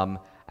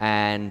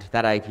 and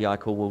that API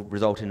call will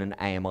result in an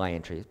AMI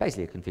entry. It's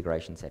basically a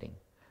configuration setting,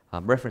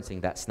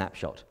 referencing that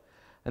snapshot.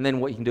 And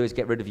then what you can do is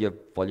get rid of your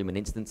volume and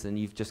instance, and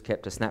you've just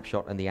kept a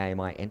snapshot and the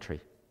AMI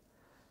entry.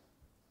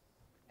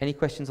 Any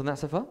questions on that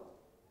so far?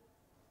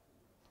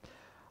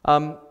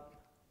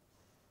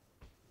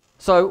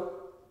 So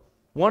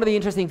one of the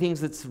interesting things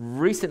that's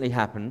recently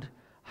happened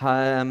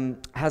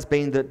has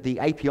been that the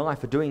API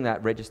for doing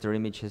that register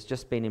image has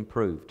just been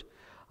improved.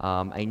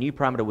 A new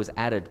parameter was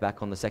added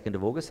back on the 2nd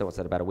of August, so what's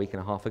that, about a week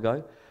and a half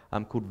ago,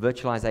 called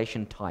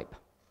virtualization type.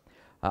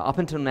 Up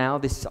until now,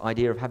 this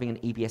idea of having an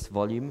EBS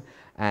volume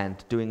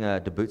and doing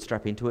the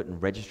bootstrap into it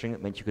and registering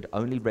it meant you could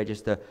only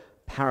register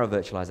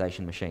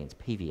para-virtualization machines,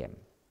 PVM,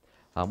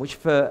 which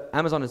for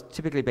Amazon has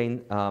typically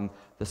been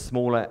the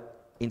smaller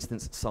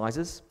instance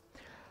sizes.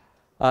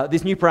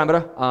 This new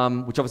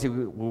parameter, which obviously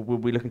we'll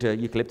be looking to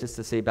Eucalyptus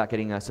to see about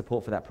getting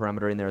support for that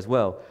parameter in there as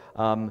well,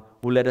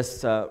 will let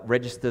us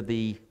register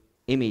the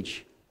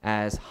image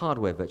as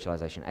hardware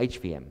virtualization,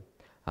 HVM,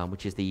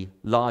 which is the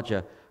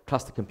larger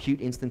cluster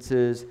compute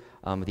instances,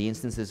 the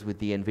instances with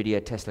the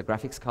NVIDIA Tesla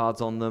graphics cards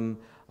on them,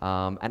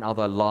 and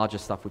other larger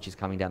stuff which is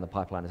coming down the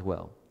pipeline as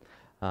well.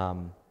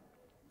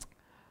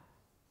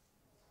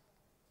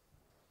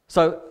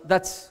 So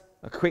that's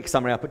a quick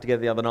summary I put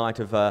together the other night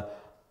of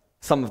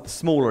some of the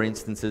smaller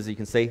instances. You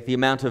can see the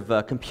amount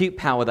of compute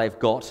power they've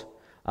got,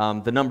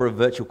 the number of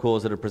virtual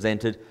cores that are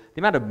presented, the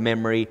amount of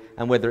memory,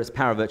 and whether it's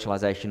para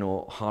virtualization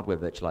or hardware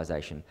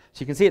virtualization. So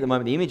you can see at the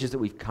moment the images that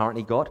we've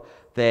currently got,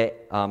 they're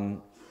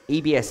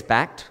EBS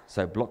backed,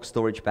 so block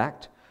storage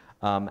backed,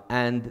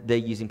 and they're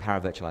using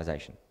para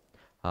virtualization.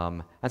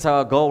 And so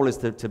our goal is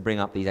to bring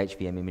up these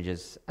HVM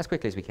images as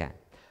quickly as we can.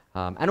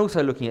 And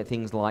also looking at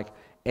things like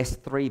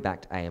S3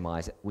 backed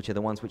AMIs, which are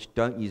the ones which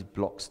don't use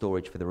block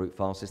storage for the root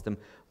file system,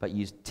 but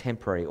use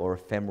temporary or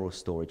ephemeral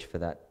storage for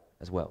that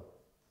as well.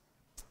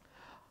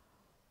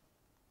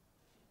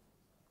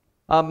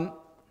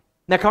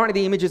 Now, currently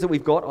the images that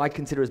we've got, I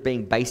consider as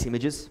being base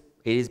images.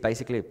 It is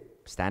basically a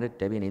standard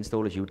Debian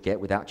install as you would get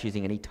without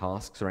choosing any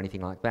tasks or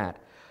anything like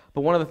that.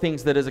 But one of the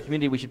things that as a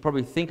community we should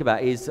probably think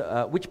about is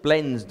which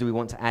blends do we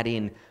want to add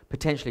in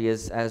potentially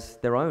as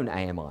their own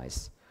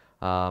AMIs.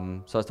 So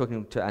I was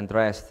talking to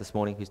Andreas this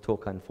morning, whose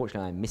talk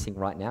unfortunately I'm missing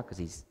right now because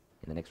he's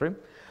in the next room,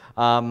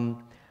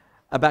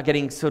 about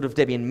getting sort of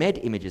Debian Med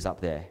images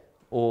up there,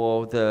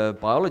 or the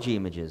biology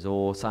images,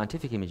 or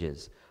scientific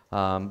images,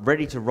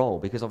 ready to roll,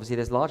 because obviously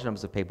there's large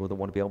numbers of people that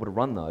want to be able to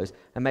run those,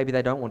 and maybe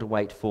they don't want to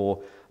wait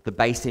for the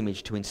base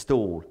image to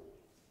install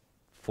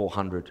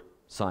 400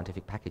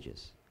 scientific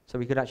packages. So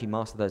we could actually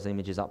master those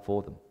images up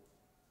for them.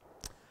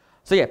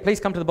 So yeah, please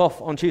come to the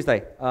BOF on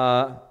Tuesday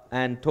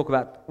and talk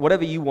about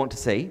whatever you want to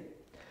see.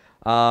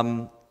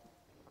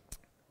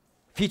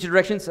 Future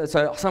directions,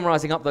 so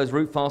summarizing up those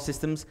root file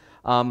systems.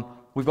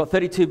 We've got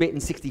 32-bit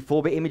and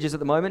 64-bit images at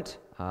the moment.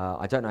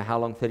 I don't know how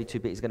long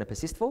 32-bit is going to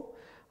persist for,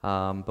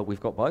 but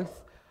we've got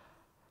both.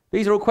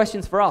 These are all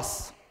questions for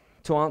us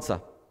to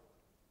answer.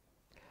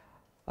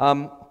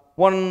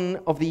 One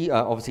of the,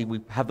 obviously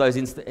we have those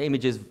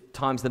images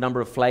times the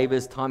number of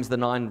flavors, times the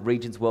 9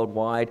 regions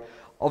worldwide.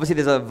 Obviously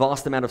there's a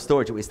vast amount of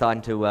storage that we're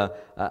starting to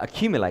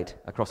accumulate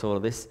across all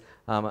of this.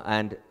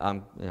 And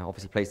you know,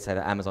 obviously pleased to say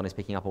that Amazon is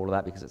picking up all of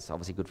that because it's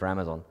obviously good for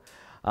Amazon.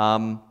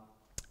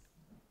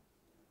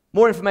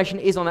 More information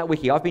is on that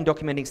wiki. I've been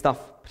documenting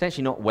stuff,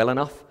 potentially not well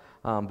enough,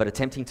 but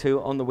attempting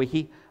to on the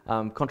wiki.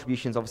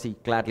 Contributions obviously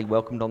gladly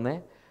welcomed on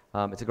there.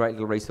 It's a great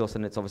little resource,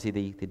 and it's obviously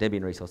the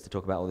Debian resource to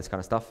talk about all this kind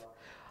of stuff.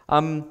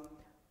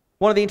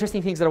 One of the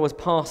interesting things that I was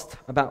passed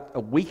about a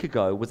week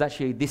ago was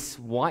actually this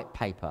white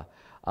paper,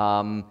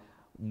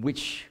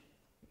 which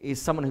is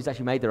someone who's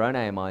actually made their own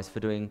AMIs for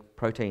doing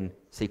protein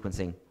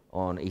sequencing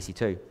on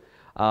EC2.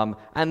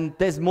 And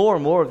there's more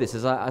and more of this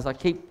as I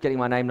keep getting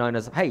my name known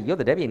as, hey, you're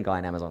the Debian guy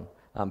in Amazon.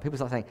 People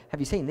start saying,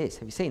 have you seen this?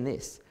 Have you seen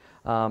this?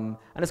 And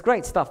it's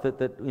great stuff that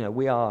you know,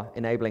 we are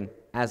enabling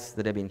as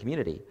the Debian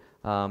community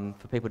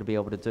for people to be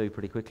able to do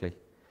pretty quickly.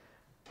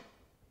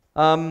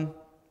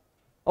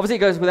 Obviously, it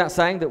goes without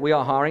saying that we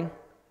are hiring.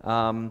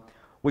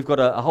 We've got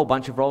a whole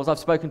bunch of roles. I've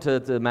spoken to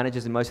the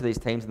managers in most of these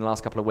teams in the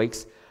last couple of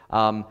weeks.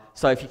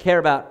 So if you care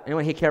about,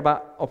 anyone here care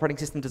about operating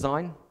system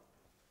design?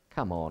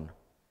 Come on.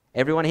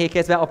 Everyone here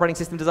cares about operating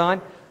system design?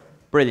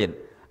 Brilliant.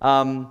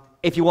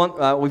 If you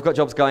want, we've got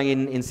jobs going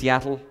in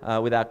Seattle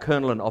with our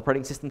kernel and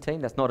operating system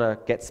team. That's not a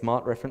Get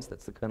Smart reference,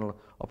 that's the kernel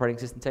operating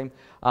system team.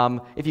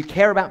 If you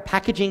care about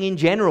packaging in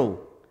general,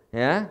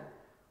 yeah,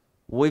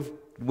 we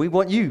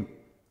want you.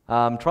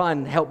 Try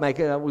and help make,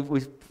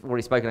 we've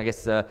already spoken, I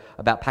guess,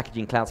 about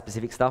packaging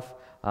cloud-specific stuff,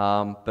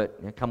 but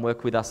you know, come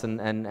work with us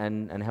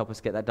and help us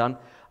get that done.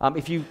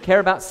 If you care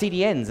about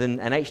CDNs and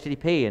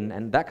HTTP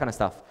and that kind of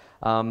stuff,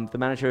 the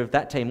manager of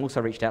that team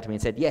also reached out to me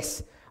and said,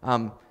 yes,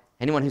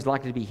 anyone who's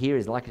likely to be here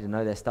is likely to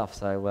know their stuff,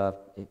 so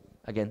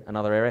again,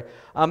 another area.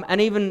 And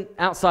even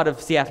outside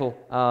of Seattle,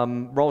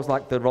 roles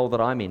like the role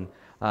that I'm in,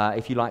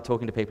 if you like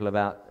talking to people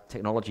about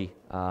technology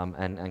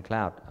and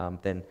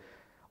cloud, then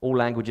all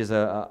languages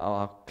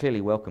are clearly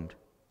welcomed.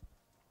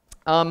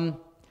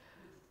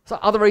 So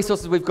other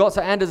resources we've got,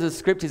 so Anders'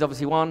 script is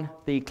obviously one,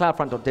 the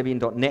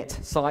cloudfront.debian.net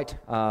site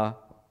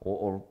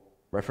or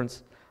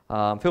reference.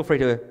 Feel free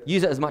to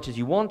use it as much as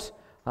you want.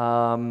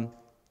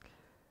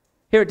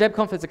 Here at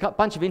DebConf, there's a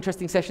bunch of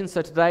interesting sessions.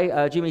 So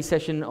today, Jimmy's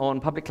session on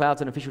public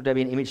clouds and official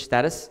Debian image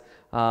status.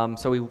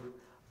 So we're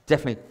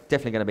definitely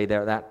going to be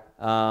there at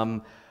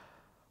that.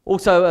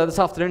 Also, this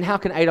afternoon, how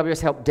can AWS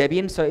help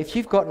Debian? So if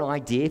you've got an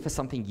idea for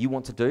something you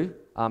want to do,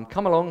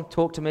 come along,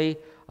 talk to me.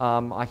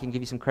 I can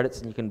give you some credits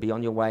and you can be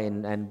on your way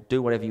and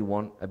do whatever you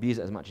want, abuse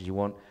it as much as you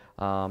want,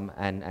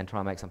 and try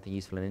and make something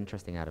useful and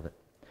interesting out of it.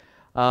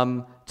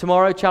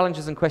 Tomorrow,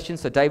 challenges and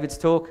questions. So David's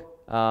talk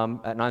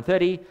at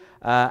 9:30,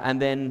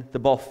 and then the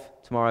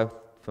BOF tomorrow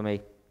for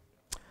me.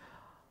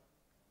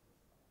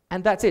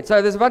 And that's it.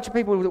 So there's a bunch of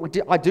people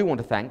that I do want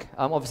to thank.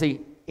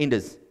 Obviously,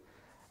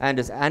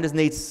 Anders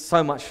needs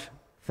so much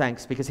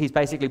thanks because he's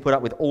basically put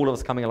up with all of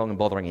us coming along and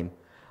bothering him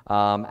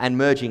and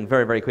merging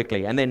very, very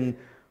quickly and then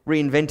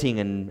reinventing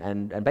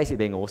and basically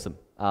being awesome.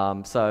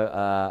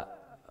 So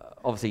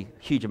obviously,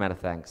 huge amount of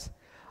thanks.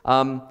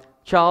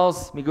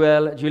 Charles,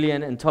 Miguel,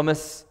 Julian, and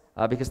Thomas,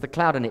 because the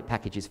Cloud Init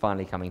package is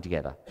finally coming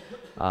together.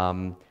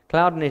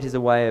 Cloud Init is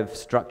a way of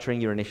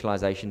structuring your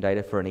initialization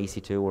data for an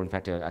EC2, or in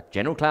fact a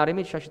general cloud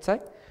image, I should say.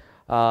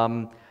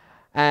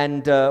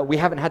 And we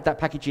haven't had that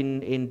package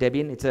in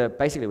Debian. It's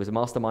basically it was a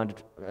mastermind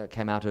that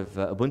came out of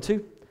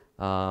Ubuntu,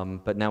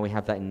 but now we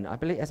have that in, I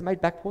believe, has it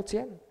made backports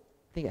yet?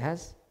 I think it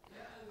has.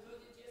 Yeah, I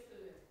uploaded it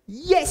yesterday.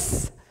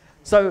 Yes!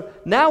 So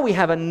now we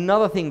have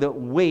another thing that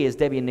we as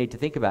Debian need to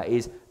think about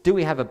is, do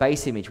we have a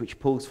base image which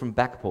pulls from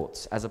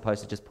backports as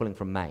opposed to just pulling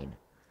from main?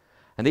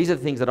 And these are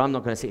the things that I'm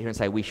not going to sit here and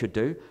say we should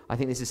do. I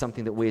think this is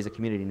something that we as a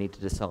community need to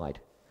decide.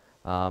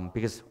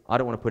 Because I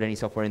don't want to put any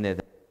software in there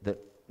that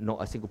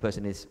not a single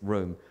person in this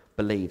room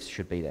believes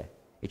should be there.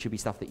 It should be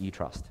stuff that you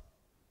trust.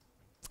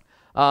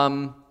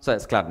 So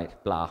that's CloudNet,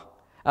 blah.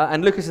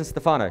 And Lucas and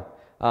Stefano,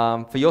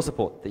 for your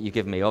support that you've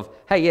given me of,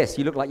 hey, yes,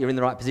 you look like you're in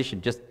the right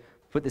position, just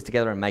put this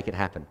together and make it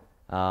happen.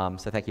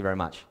 So thank you very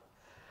much.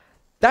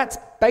 That's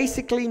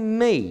basically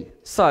me.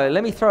 So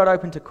let me throw it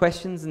open to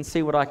questions and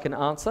see what I can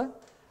answer.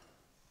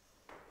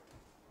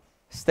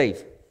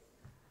 Steve,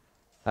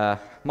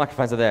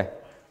 microphones are there.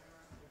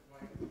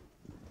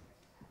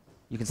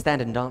 You can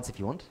stand and dance if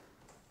you want.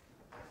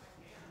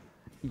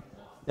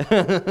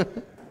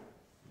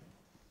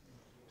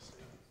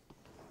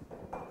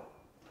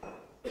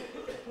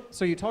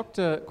 So you talked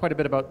quite a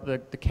bit about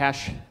the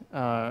cache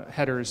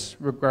headers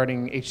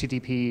regarding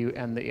HTTP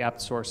and the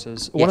apt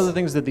sources. Yes. One of the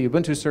things that the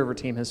Ubuntu server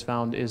team has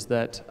found is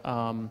that,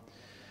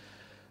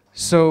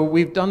 so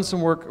we've done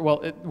some work,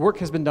 work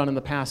has been done in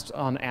the past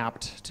on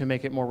apt to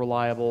make it more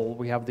reliable.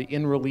 We have the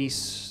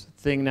in-release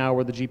thing now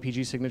where the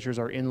GPG signatures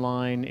are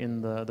inline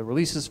in the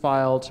releases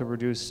file to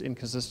reduce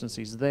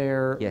inconsistencies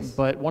there. Yes.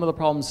 But one of the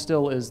problems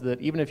still is that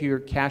even if you're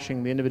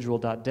caching the individual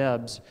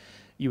 .debs,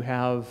 you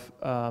have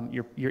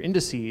your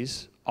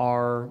indices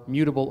are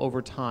mutable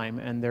over time,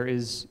 and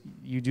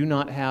you do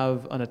not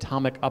have an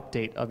atomic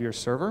update of your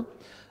server.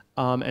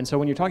 And so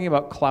when you're talking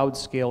about cloud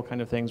scale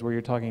kind of things, where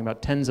you're talking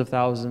about tens of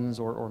thousands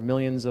or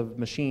millions of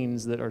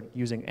machines that are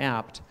using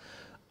apt,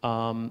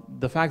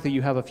 the fact that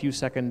you have a few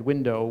second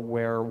window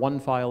where one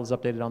file is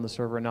updated on the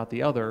server and not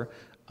the other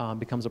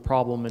becomes a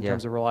problem in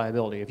terms of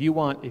reliability. If you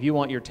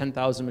want your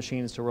 10,000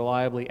 machines to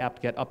reliably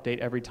apt-get update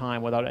every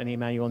time without any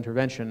manual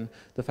intervention,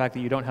 the fact that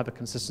you don't have a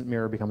consistent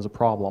mirror becomes a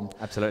problem.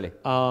 Absolutely.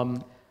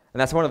 And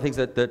that's one of the things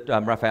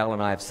that Raphael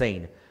and I have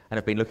seen and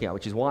have been looking at,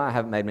 which is why I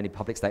haven't made many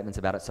public statements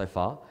about it so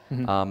far.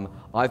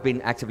 Mm-hmm. I've been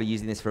actively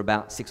using this for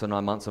about 6 or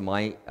 9 months on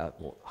my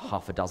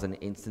half a dozen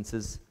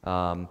instances.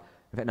 In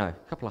fact, no, a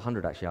couple of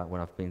hundred actually,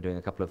 when I've been doing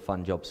a couple of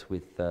fun jobs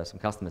with some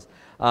customers.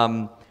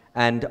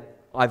 And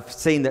I've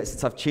seen that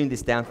since I've tuned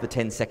this down to the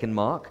 10-second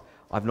mark,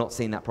 I've not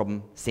seen that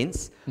problem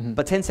since. Mm-hmm.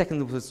 But 10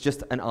 seconds was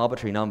just an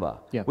arbitrary number.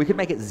 Yeah. We could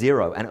make it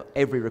 0 and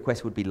every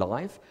request would be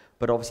live,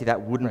 but obviously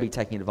that wouldn't be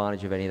taking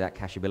advantage of any of that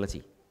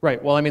cacheability.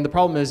 Right. Well, I mean, the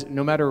problem is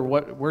no matter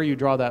where you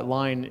draw that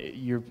line,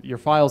 your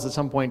files at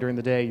some point during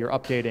the day you're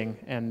updating,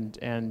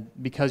 and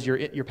because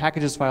your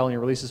packages file and your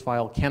releases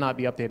file cannot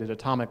be updated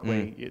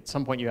atomically, at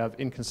some point you have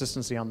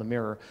inconsistency on the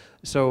mirror.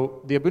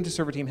 So the Ubuntu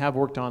server team have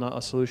worked on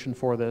a solution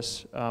for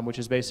this, which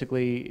is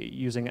basically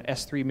using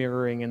S3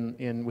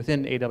 mirroring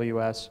within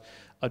AWS,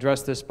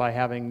 address this by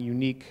having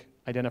unique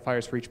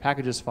identifiers for each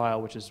packages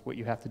file, which is what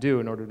you have to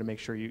do in order to make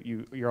sure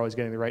you're always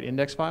getting the right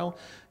index file.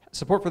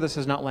 Support for this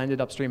has not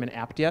landed upstream in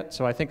apt yet,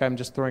 so I think I'm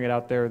just throwing it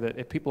out there that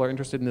if people are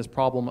interested in this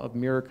problem of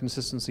mirror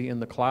consistency in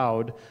the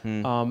cloud,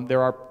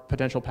 there are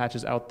potential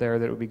patches out there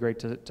that it would be great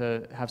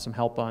to have some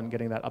help on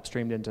getting that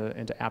upstreamed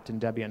into apt in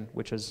Debian,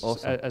 which is,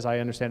 awesome. As I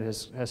understand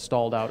it, has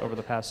stalled out over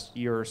the past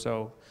year or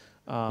so,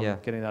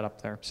 getting that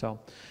up there. So.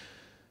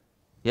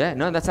 Yeah,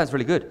 no, that sounds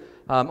really good.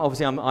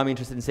 Obviously, I'm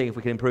interested in seeing if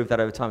we can improve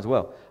that over time as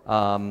well.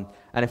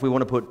 And if we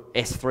want to put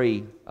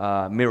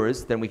S3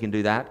 mirrors, then we can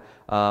do that.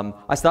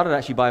 I started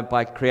actually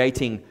by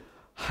creating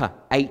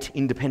 8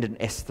 independent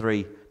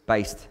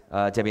S3-based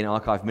Debian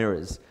archive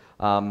mirrors.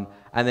 And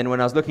then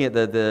when I was looking at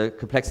the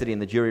complexity and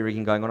the jury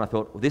rigging going on, I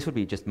thought, well, this would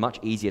be just much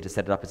easier to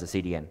set it up as a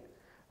CDN.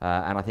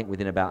 And I think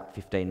within about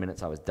 15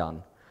 minutes I was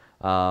done.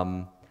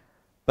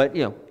 But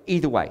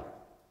either way,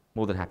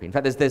 more than happy. In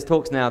fact, there's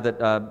talks now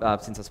that,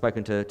 since I've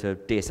spoken to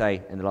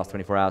DSA in the last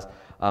 24 hours,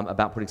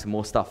 about putting some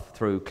more stuff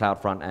through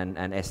CloudFront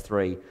and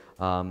S3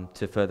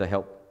 to further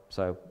help.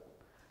 So,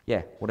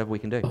 yeah, whatever we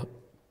can do.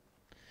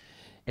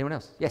 Anyone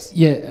else? Yes?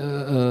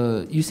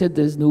 Yeah, you said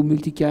there's no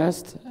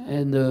multicast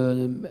and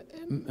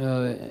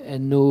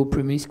no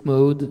premise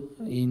mode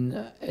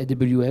in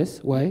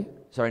AWS. Why?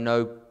 Sorry,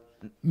 no...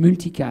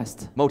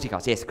 Multicast.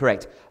 Multicast, yes,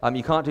 correct.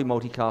 You can't do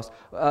multicast.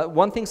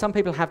 One thing some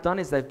people have done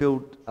is they've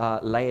built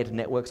layered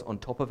networks on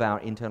top of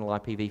our internal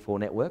IPv4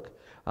 network,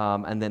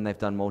 and then they've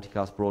done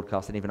multicast,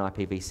 broadcast, and even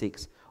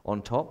IPv6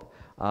 on top.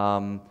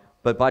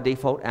 But by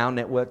default, our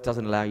network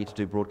doesn't allow you to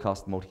do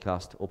broadcast,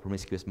 multicast, or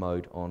promiscuous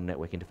mode on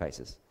network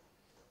interfaces.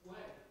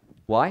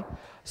 Why?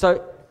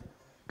 So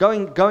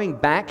going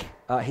back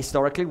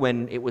historically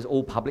when it was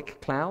all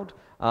public cloud,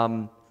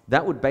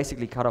 that would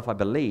basically cut off, I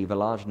believe, a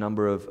large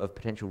number of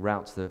potential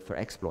routes for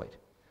exploit.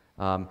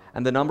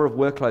 And the number of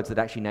workloads that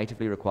actually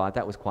natively required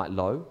that was quite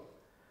low.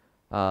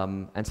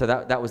 And so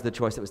that was the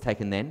choice that was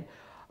taken then.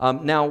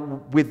 Now,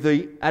 with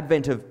the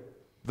advent of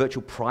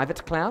virtual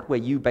private cloud, where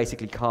you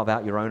basically carve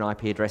out your own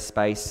IP address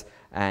space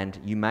and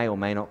you may or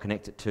may not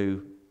connect it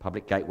to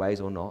public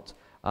gateways or not,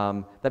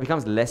 that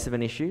becomes less of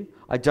an issue.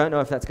 I don't know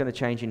if that's going to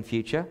change in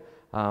future,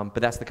 but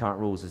that's the current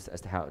rules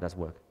as to how it does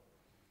work.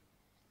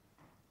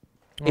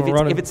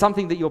 If it's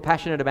something that you're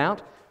passionate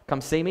about,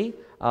 come see me.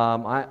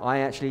 I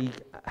actually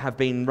have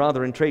been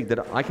rather intrigued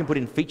that I can put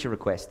in feature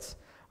requests.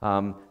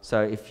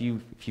 So if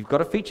you've got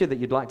a feature that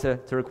you'd like to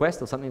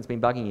request or something that's been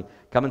bugging you,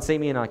 come and see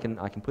me and I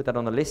can put that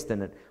on the list,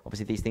 and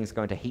obviously these things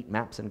go into heat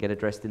maps and get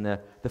addressed in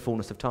the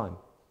fullness of time.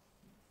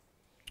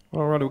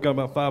 All right, we've got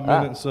about 5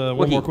 minutes.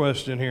 One more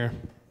question here.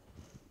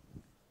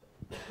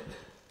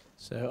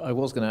 So I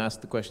was going to ask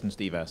the question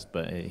Steve asked,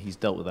 but he's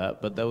dealt with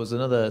that. But there was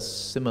another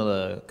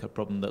similar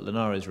problem that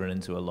Linares run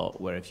into a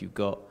lot, where if you've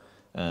got,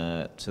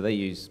 so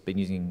been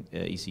using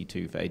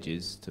EC2 for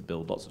ages to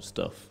build lots of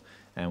stuff,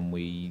 and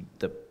you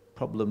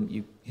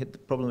hit the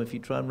problem if you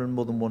try and run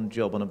more than one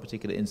job on a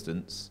particular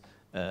instance,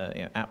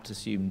 apt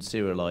assumed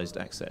serialized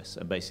access,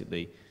 and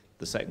basically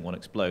the second one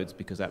explodes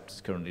because apt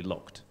is currently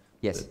locked.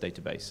 Yes. The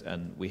database,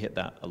 and we hit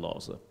that a lot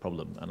as a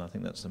problem, and I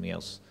think that's something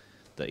else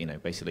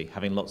that, basically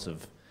having lots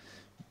of,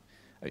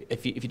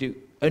 if you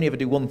only ever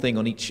do one thing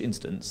on each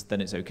instance,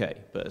 then it's okay,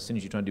 but as soon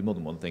as you try and do more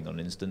than one thing on an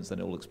instance, then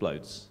it all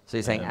explodes. So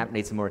you're saying apt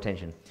needs some more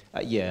attention?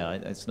 Yeah,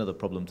 it's another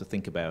problem to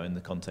think about in the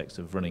context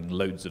of running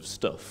loads of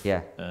stuff.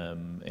 Yeah.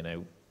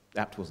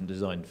 Apt wasn't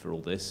designed for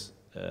all this,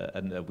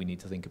 and we need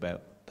to think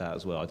about that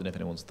as well. I don't know if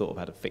anyone's thought of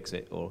how to fix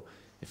it, or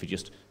if you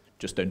just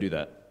don't do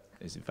that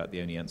is in fact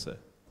the only answer.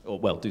 Or,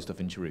 well, do stuff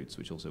in cheroots,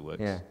 which also works.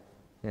 Yeah,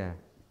 yeah.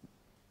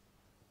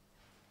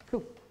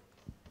 Cool.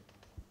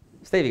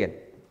 Steve again.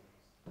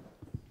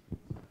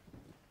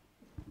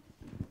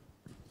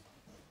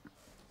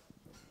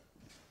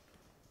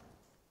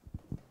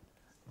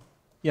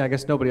 Yeah, I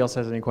guess nobody else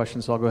has any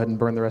questions, so I'll go ahead and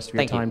burn the rest of your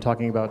Thank you. time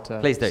talking about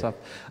Please do. stuff.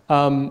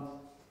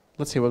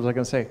 Let's see, what was I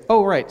going to say?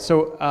 Oh, right.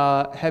 So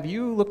have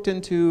you looked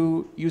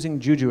into using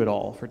Juju at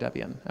all for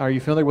Debian? Are you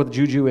familiar with what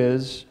Juju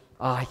is?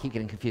 Oh, I keep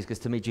getting confused because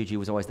to me Juju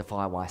was always the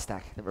Firewire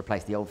stack that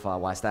replaced the old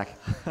Firewire stack.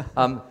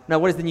 No,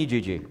 what is the new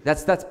Juju?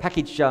 That's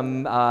package.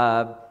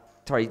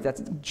 Sorry,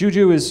 that's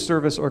Juju is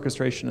service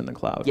orchestration in the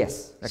cloud.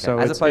 yes. Okay. So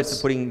as opposed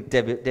to putting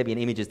Debian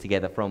images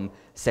together from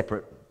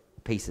separate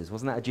pieces.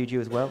 Wasn't that a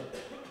Juju as well?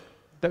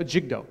 That was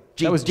Jigdo.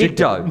 That was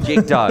Jigdo.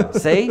 Jigdo.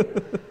 See?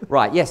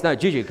 Right. Yes. No.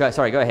 Juju. Go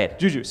ahead.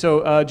 Juju.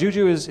 So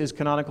Juju is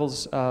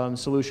Canonical's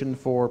solution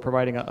for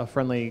providing a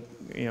friendly,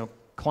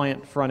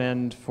 client front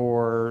end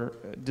for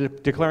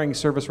declaring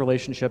service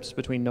relationships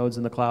between nodes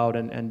in the cloud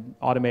and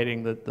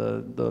automating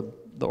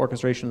the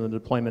orchestration and the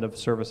deployment of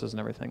services and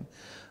everything.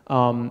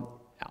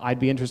 I'd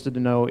be interested to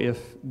know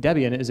if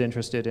Debian is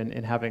interested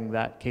in having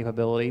that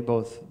capability,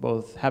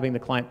 both having the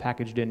client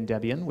packaged in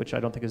Debian, which I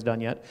don't think is done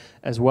yet,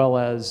 as well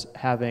as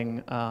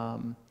having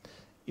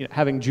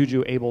having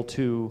Juju able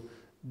to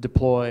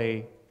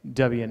deploy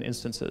Debian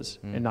instances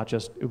and not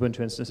just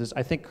Ubuntu instances.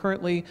 I think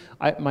currently,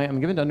 I'm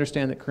given to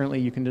understand that currently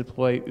you can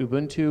deploy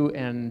Ubuntu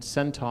and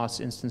CentOS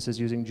instances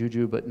using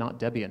Juju, but not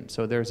Debian.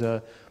 So there's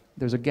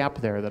a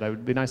gap there that I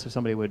would be nice if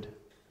somebody would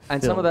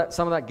And fill.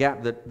 some of that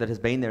gap that has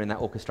been there in that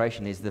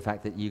orchestration is the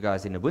fact that you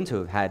guys in Ubuntu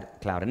have had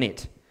Cloud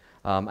init.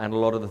 And a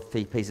lot of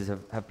the pieces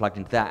have plugged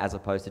into that as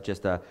opposed to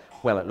just it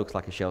looks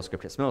like a shell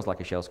script, it smells like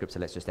a shell script, so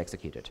let's just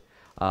execute it.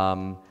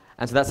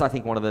 And so that's, I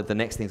think, one of the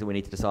next things that we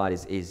need to decide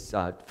is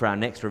for our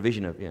next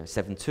revision of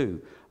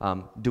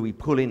 7.2, do we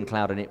pull in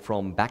Cloud init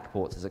from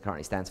backports as it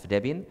currently stands for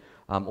Debian,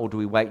 or do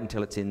we wait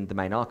until it's in the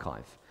main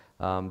archive?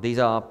 These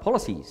are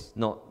policies,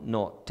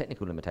 not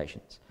technical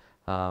limitations.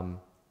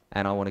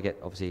 And I want to get,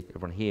 obviously,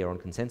 everyone here on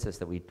consensus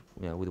that with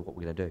what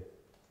we're going to do.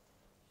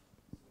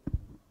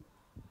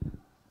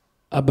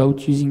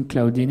 About using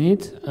Cloud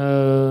init,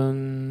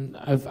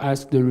 I've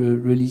asked the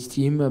release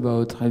team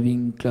about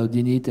having Cloud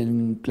init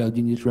and Cloud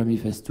init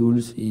Ramifest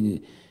tools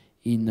in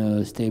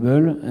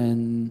stable,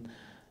 and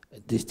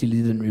they still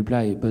didn't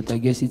reply. But I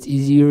guess it's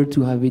easier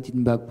to have it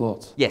in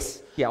backports.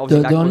 Yes, yeah.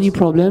 Obviously The only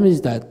problem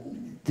is that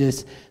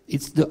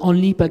it's the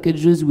only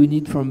packages we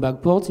need from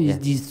backports is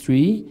these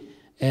three,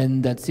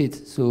 and that's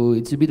it. So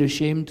it's a bit a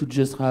shame to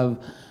just have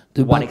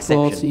the One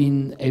backports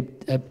exception. in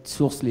a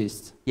source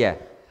list. Yeah.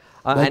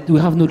 But And we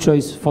have no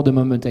choice for the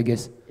moment, I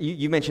guess.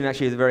 you mentioned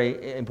actually the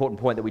very important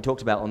point that we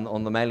talked about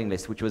on the mailing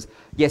list, which was,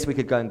 yes, we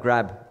could go and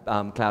grab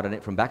Cloud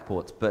init from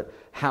backports, but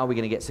how are we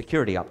going to get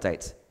security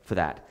updates for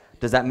that?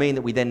 Does that mean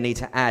that we then need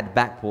to add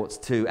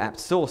backports to app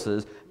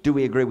sources? Do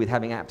we agree with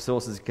having app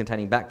sources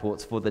containing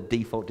backports for the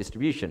default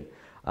distribution?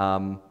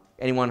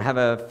 Anyone have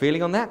a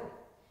feeling on that?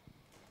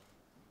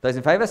 Those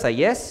in favor, say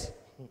yes.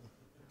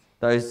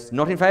 Those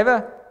not in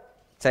favor,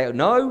 say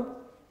no.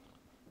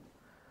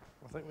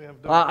 I think we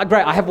have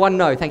Great, I have one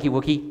no. Thank you,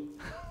 Wookie.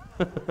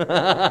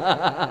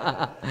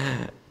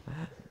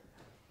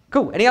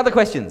 Cool. Any other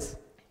questions?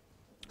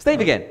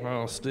 Steve again.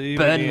 Oh, Steve.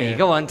 Burn again. me.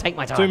 Go on, take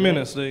my time. 2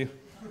 minutes, Steve.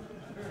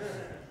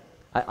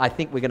 I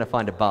think we're going to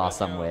find a bar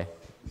somewhere.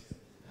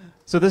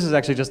 So this is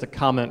actually just a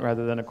comment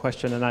rather than a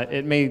question,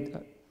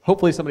 and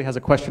hopefully somebody has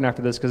a question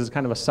after this because it's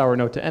kind of a sour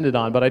note to end it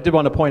on, but I did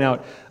want to point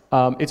out,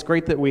 it's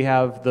great that we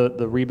have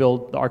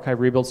the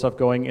archive rebuild stuff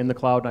going in the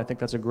cloud, and I think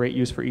that's a great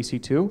use for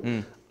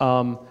EC2.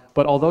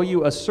 But although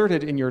you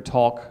asserted in your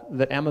talk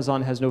that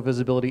Amazon has no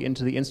visibility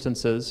into the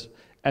instances,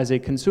 as a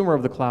consumer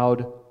of the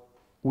cloud,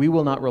 we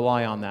will not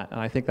rely on that. And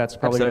I think that's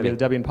probably going to be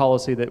the Debian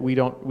policy that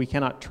we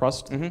cannot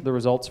trust the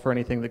results for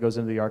anything that goes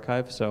into the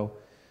archive. So,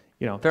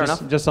 Fair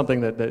enough. Just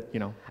something that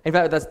In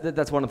fact,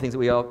 that's one of the things that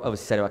we obviously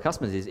say to our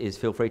customers is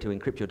feel free to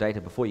encrypt your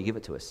data before you give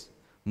it to us.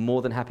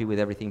 More than happy with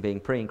everything being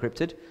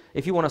pre-encrypted.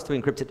 If you want us to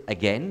encrypt it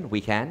again,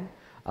 we can.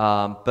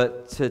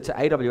 But to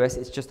AWS,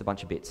 it's just a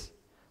bunch of bits.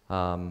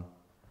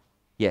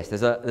 yes,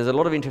 there's a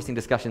lot of interesting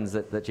discussions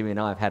that Jimmy and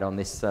I have had on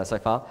this so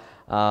far.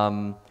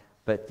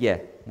 But yeah,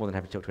 more than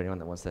happy to talk to anyone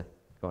that wants to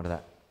go into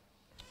that.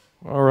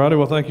 All righty.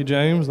 Well, thank you,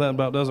 James. That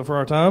about does it for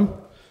our time.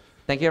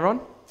 Thank you,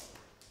 everyone.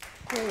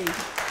 Great.